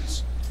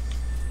remains.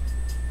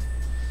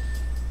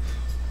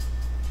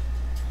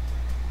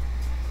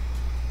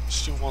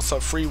 She wants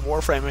a free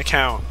Warframe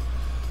account.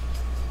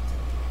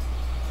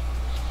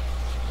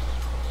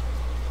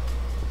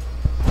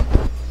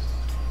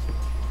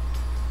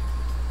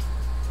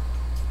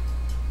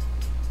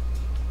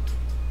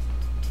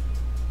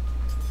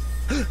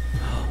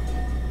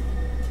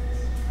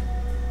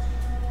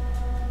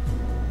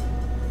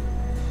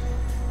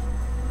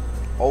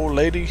 Old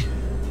lady.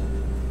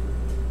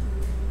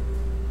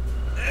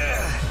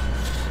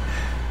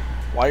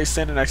 Why are you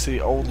standing next to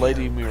the old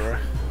lady mirror?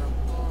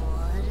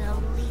 Only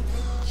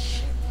the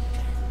children.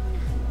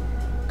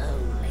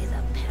 Only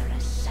the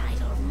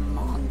parasital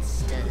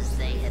monsters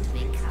they had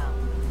become.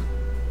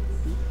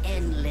 The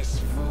endless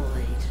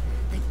void,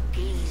 the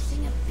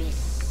gazing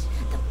abyss,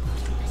 the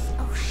bottomless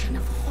ocean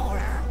of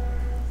horror.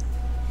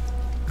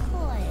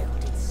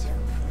 Coiled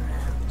itself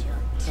around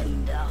your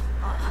tender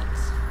heart.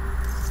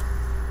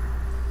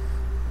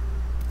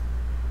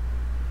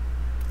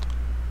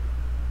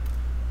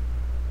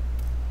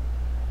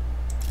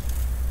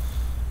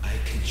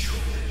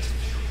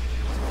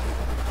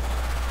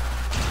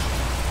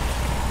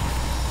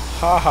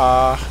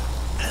 Haha.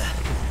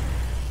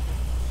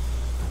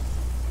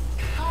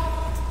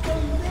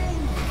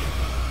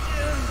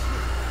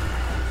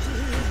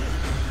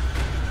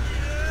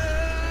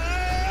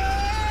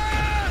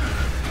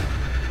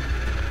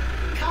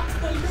 Cut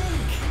the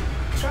link!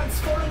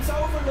 Transference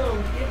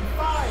overload in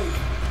 5,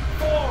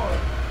 4,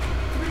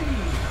 3,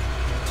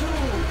 2,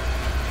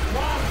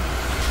 1.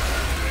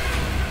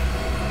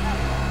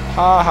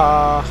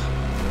 Haha.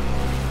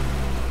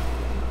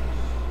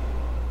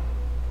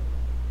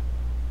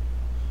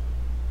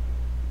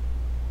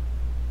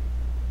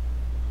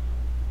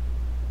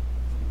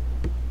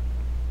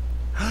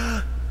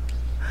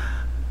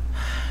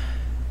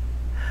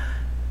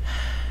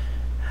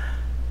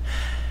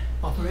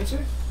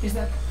 Operator, is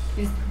that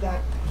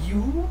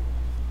you?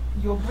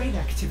 Your brain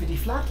activity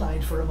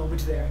flatlined for a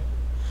moment there.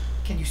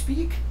 Can you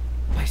speak?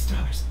 My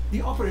stars,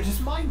 the operator's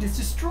mind is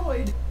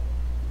destroyed.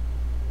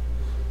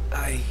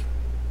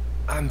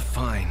 I'm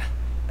fine.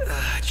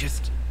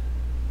 Just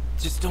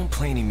don't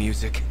play any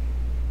music.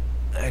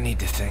 I need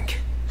to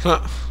think.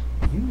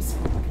 Music?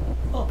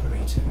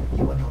 Operator,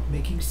 you are not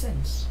making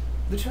sense.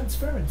 The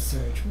transference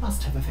surge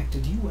must have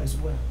affected you as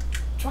well.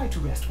 Try to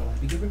rest while I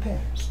begin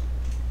repairs.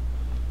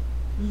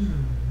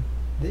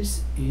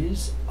 This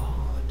is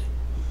odd.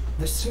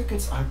 The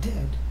circuits are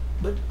dead,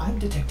 but I'm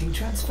detecting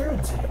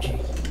transference energy.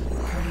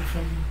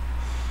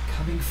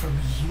 Coming from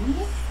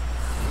you?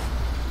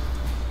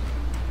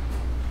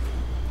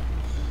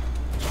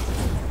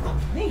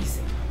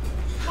 Amazing!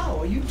 How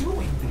are you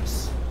doing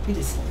this? It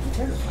is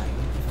terrifying,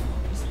 if I'm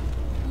honest.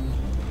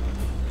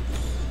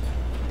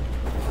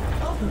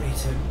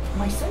 Operator,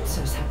 my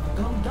sensors have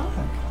gone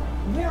dark.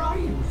 Where are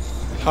you?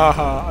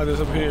 Haha, I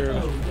disappeared.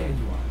 Oh, there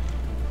you are.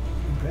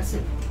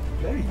 Impressive.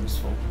 Very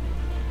useful.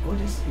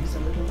 Otis is a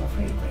little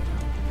afraid right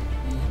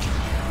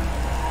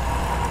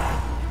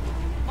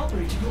now.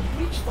 Operator, you've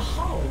breached the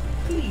hull.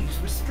 Please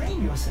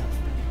restrain yourself.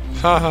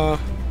 Haha.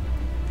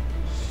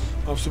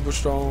 I'm super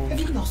strong. Have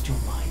you lost your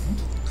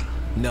mind?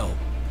 No.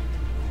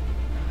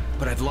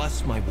 But I've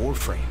lost my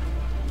Warframe.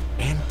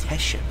 And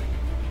Teshin.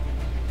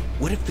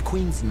 What if the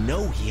Queens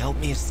know he helped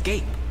me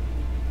escape?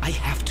 I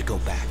have to go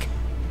back.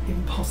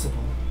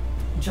 Impossible.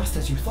 Just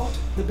as you thought,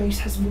 the base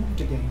has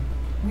moved again.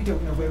 We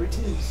don't know where it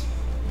is.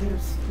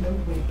 There's no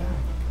way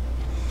back.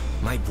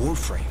 My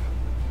Warframe.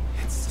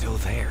 It's still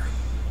there.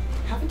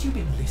 Haven't you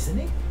been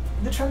listening?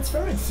 The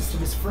transference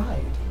system is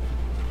fried.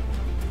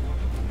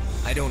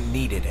 I don't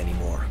need it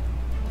anymore.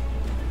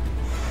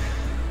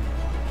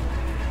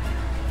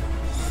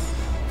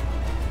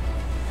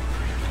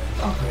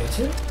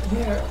 Operator,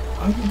 where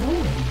are you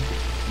going?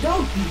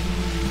 Don't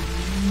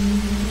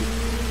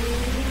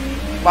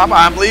Mama,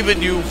 I'm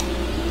leaving you.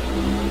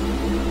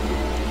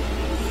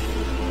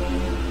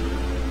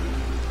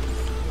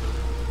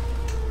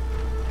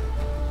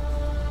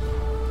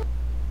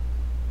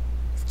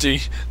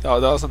 Gee, that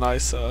was a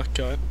nice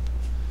cut.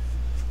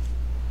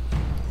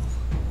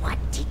 What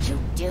did you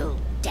do,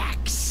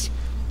 Dax?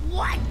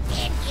 What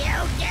did you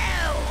do?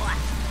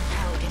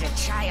 How did a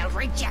child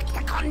reject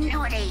the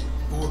continuity?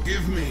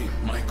 Forgive me,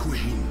 my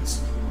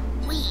queens.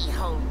 We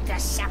hold the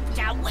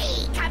scepter.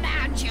 We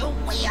command you.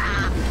 We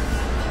are.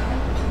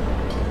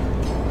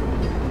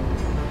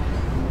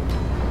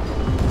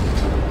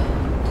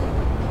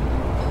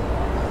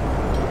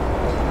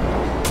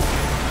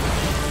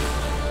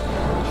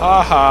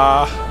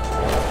 Haha.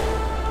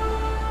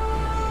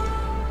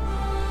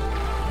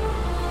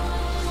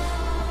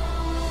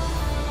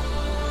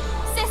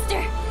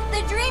 Sister,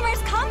 the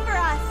dreamers come for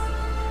us.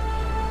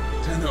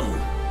 Tenno,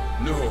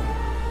 no.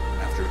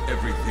 After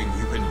everything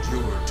you've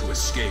endured to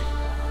escape,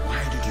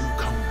 why did you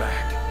come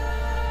back?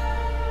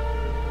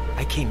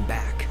 I came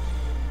back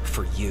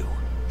for you.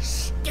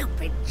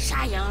 Stupid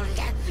child.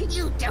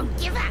 You don't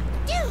give up,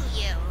 do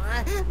you?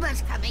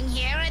 But coming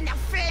here in the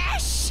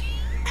flesh?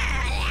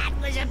 That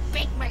was a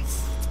big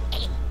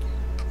mistake.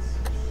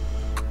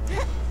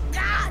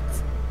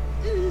 Gods!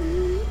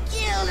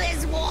 Kill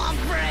this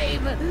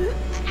Warframe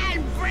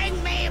and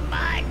bring me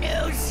my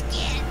new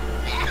skin.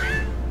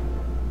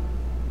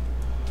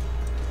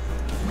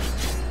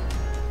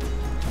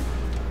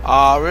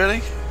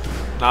 Really?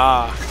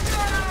 Nah.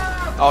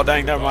 Oh,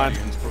 dang, never mind.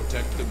 Guardians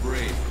protect the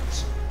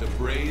braids. The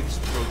braids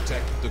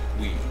protect the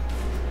queen.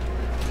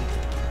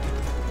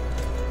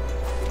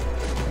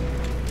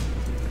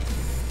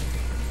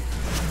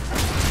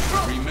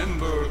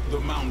 Remember the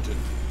mountain.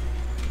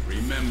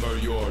 Remember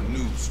your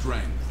new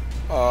strength.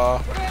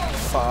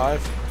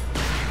 5.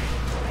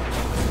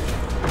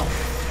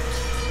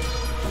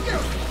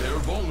 They're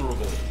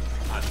vulnerable.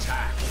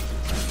 Attack.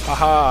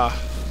 Haha.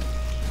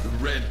 The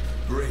red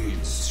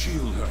braids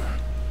shield her.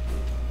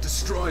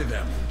 Destroy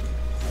them.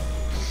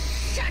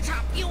 Shut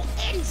up, you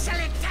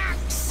insolent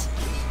Dax!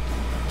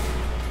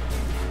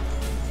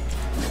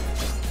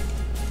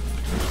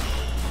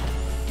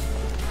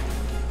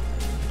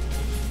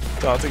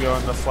 About to go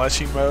into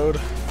fleshy mode.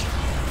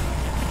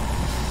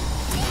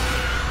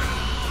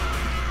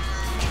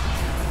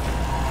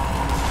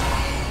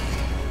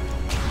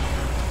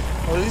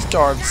 Oh, these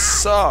guards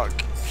suck.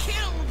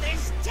 Kill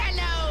this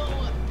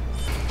Tello!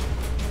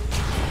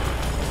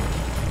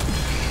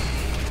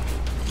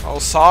 Oh,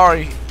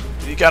 sorry.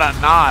 You gotta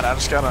nod. I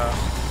just gotta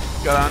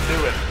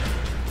undo it.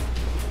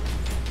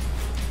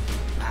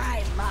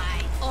 By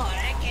my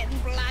Oregon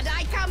blood,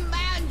 I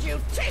command you,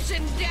 Tish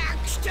and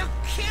Dax, to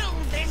kill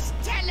this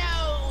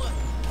Tello!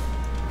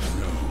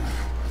 No,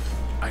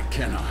 I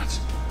cannot.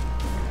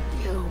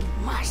 You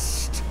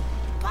must,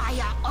 by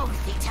your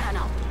oath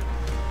eternal.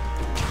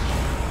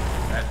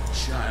 That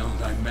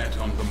child I met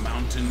on the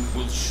mountain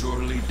will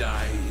surely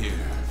die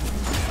here.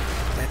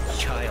 That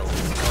child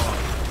is gone.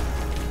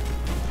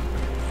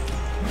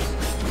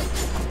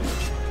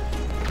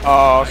 Oh,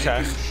 I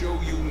okay. can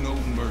show you no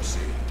mercy.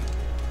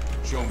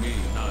 Show me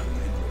none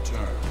in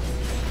return.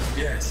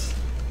 Yes,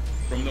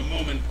 from the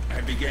moment I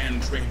began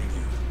training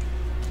you,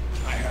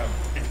 I have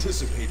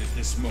anticipated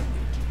this moment.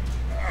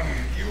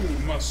 You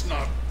must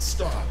not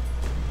stop.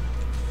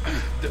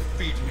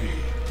 Defeat me.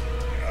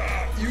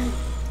 You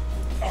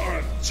are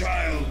a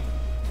child.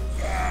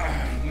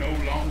 No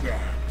longer.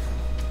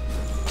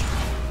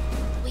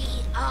 We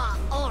are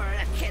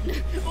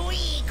Orakin.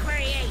 We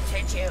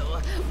created you.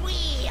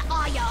 We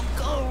are your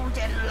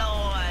golden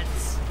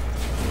lords.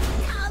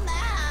 Come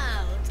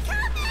out,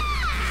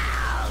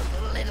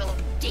 little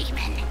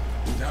demon.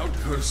 Without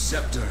her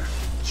scepter,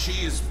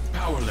 she is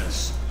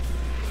powerless.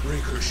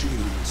 Break her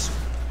shields,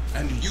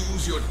 and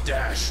use your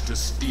dash to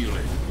steal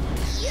it.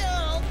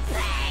 You'll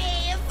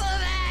pay for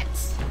that.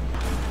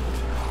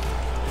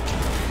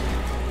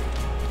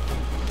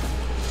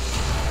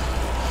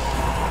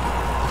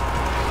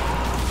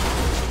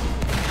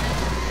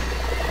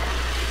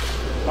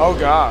 Oh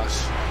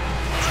gosh.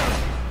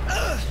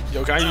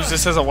 Yo, can I use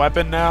this as a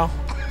weapon now?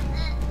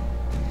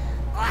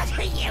 What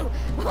are you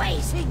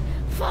waiting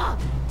for,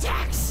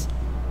 Dax?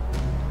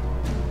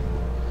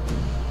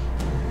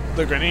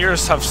 The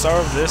Grenadiers have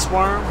served this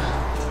worm?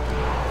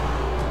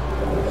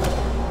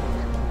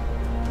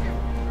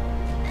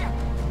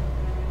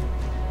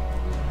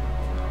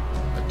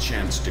 A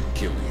chance to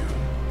kill you.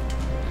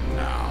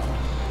 Now,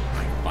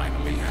 I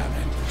finally have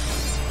it.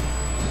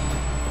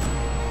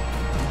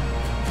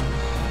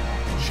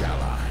 Shall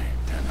I,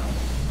 Tenno?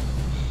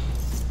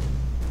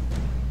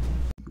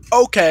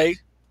 Okay,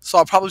 so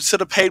I probably should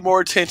have paid more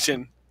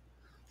attention.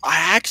 I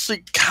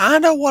actually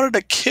kind of wanted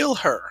to kill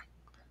her.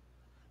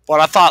 But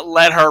I thought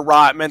let her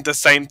rot meant the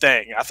same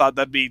thing. I thought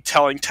that'd be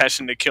telling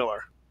Teshin to kill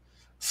her.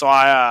 So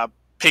I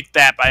picked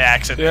that by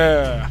accident.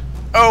 Yeah.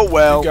 Oh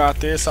well. You got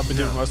this. I've been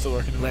doing most of the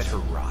work. Let her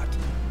rot.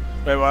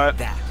 Wait, what?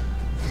 That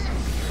will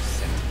be your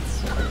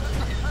sentence.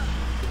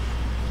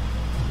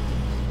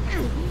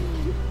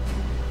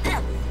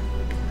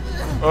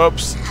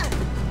 Oops.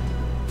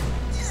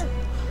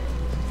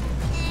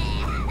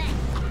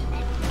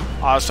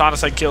 I was trying to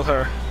say kill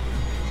her.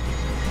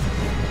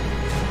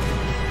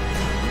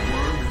 The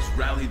worm has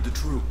rallied the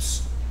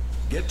troops.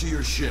 Get to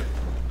your ship.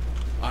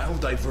 I'll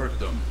divert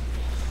them.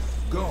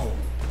 Go.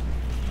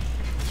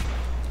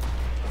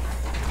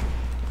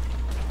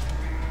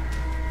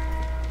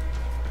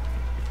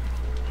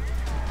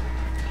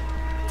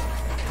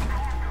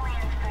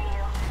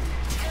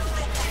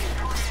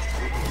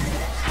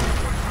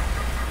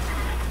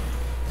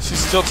 She's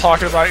still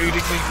talking about eating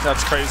me?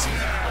 That's crazy.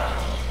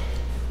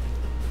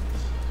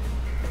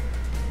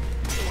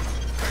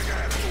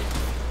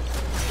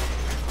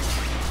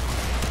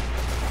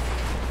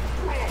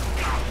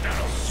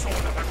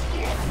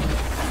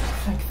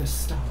 Thank the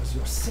stars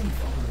you're safe,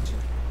 Operator.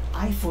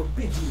 I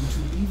forbid you to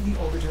leave the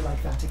orbiter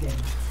like that again.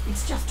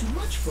 It's just too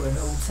much for an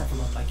old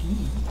cephalon like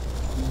me.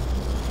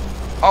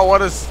 Oh,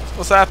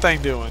 what's that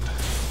thing doing?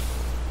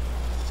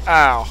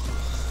 Ow.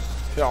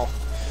 Yo.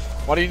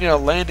 Why do you need a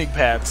landing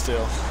pad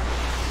still?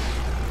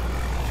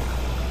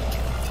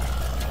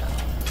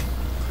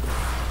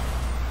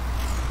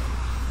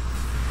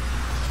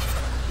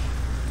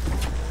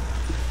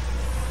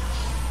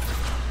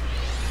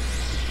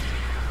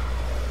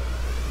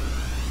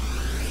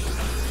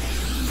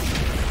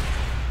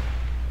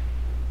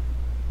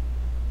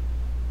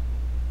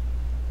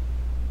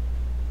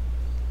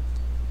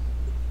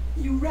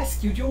 You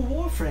rescued your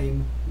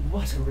Warframe.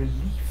 What a relief.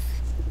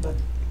 But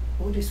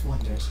Otis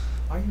wonders,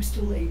 are you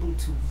still able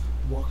to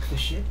walk the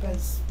ship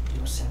as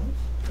yourself?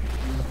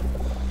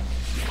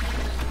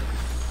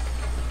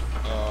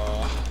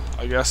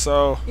 I guess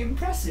so.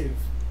 Impressive.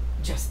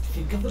 Just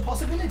think of the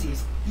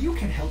possibilities. You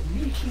can help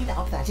me clean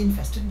out that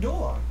infested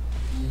door.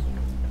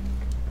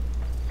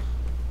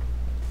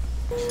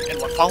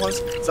 And what follows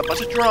is a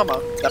bunch of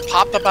drama that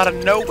popped up out of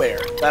nowhere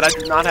that I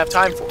do not have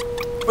time for.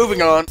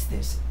 Moving on. What's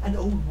this? An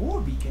old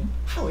war beacon?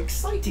 How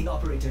exciting,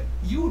 Operator.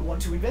 You would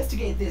want to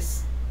investigate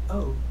this.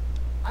 Oh,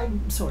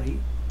 I'm sorry.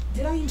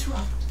 Did I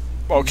interrupt?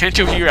 Well, can't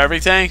you hear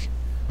everything?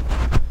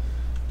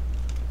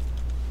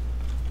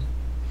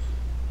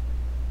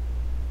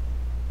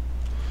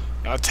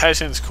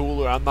 Tessin's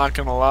cooler, I'm not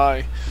gonna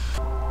lie.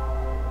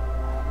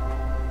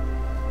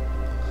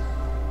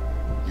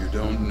 You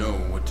don't know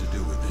what to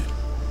do with it.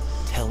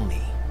 Tell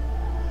me.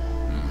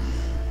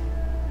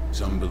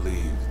 Some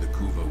believe the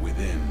Kuva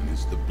within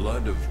is the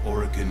blood of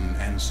Orokin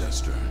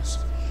ancestors.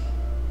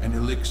 An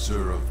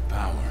elixir of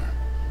power,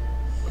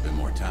 of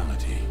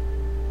immortality.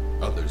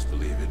 Others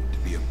believe it to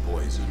be a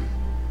poison.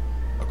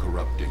 A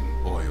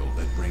corrupting oil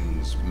that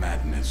brings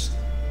madness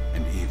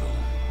and evil.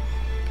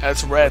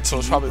 That's red, so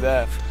it's probably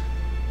that.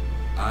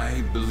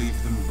 I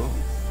believe them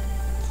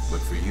both.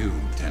 But for you,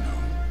 Tenno,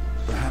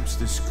 perhaps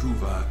this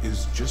Kuva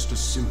is just a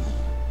symbol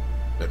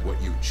that what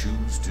you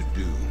choose to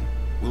do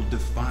will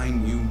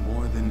define you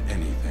more than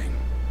anything.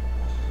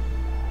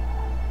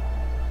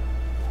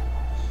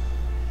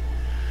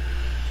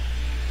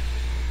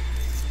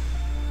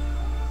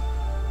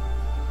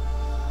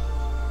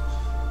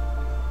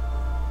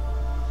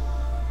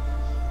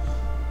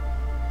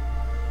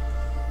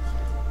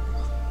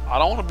 I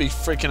don't want to be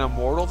freaking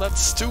immortal.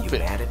 That's stupid. You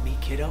mad at me,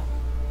 kiddo?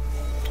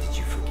 Did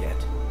you forget?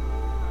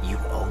 You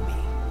owe me.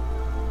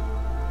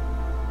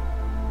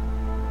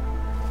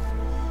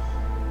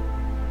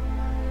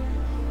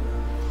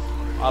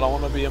 I don't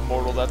want to be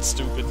immortal. That's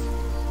stupid. You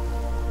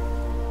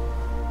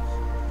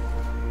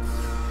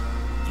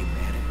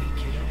mad at me,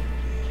 kiddo?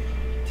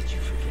 Did you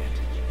forget?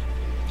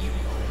 You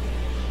owe me.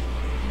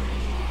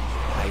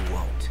 I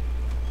won't.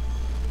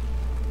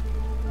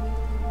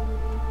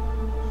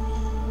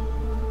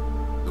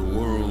 The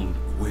world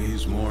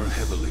weighs more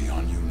heavily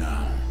on you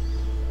now.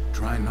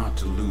 Try not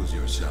to lose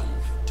yourself,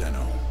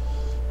 Tenno.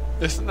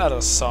 Isn't that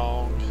a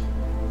song?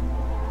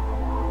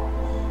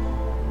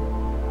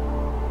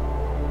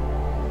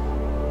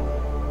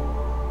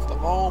 The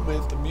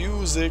moment, the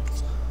music.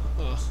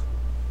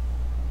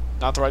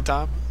 Not the right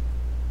time.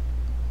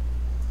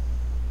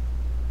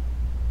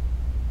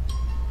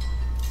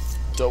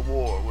 The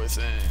war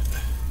within.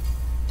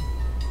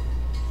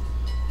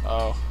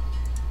 Oh.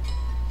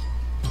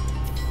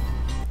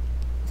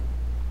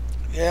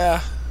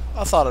 Yeah,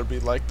 I thought it'd be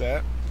like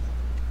that.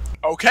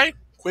 Okay,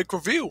 quick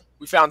review.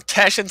 We found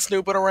Teshin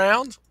snooping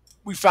around.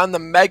 We found the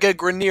Mega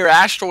Grineer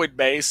asteroid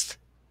base,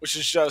 which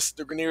is just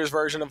the Grineer's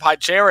version of High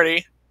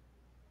Charity,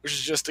 which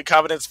is just the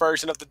Covenant's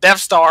version of the Death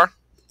Star.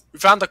 We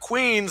found the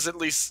Queens, at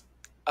least,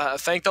 I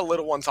think the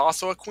little one's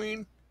also a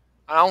queen.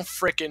 I don't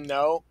freaking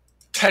know.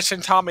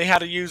 Teshin taught me how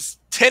to use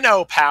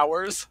Tenno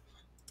powers.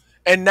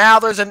 And now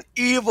there's an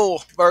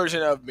evil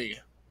version of me.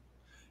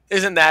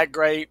 Isn't that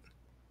great?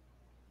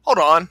 Hold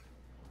on.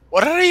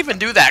 What did I even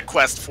do that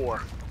quest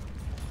for?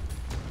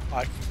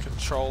 I can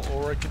control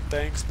Orokin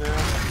things now.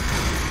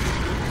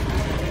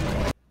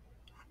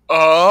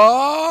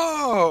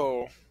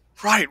 Oh!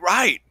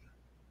 Right.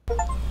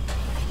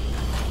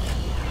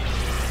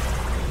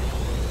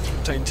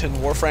 Obtain 10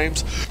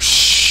 Warframes.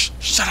 Shh!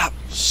 Shut up!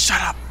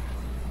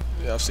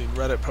 Yeah, I've seen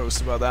Reddit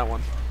posts about that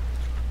one.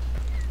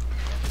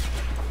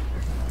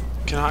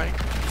 Can I?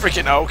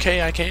 Freaking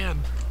okay, I can.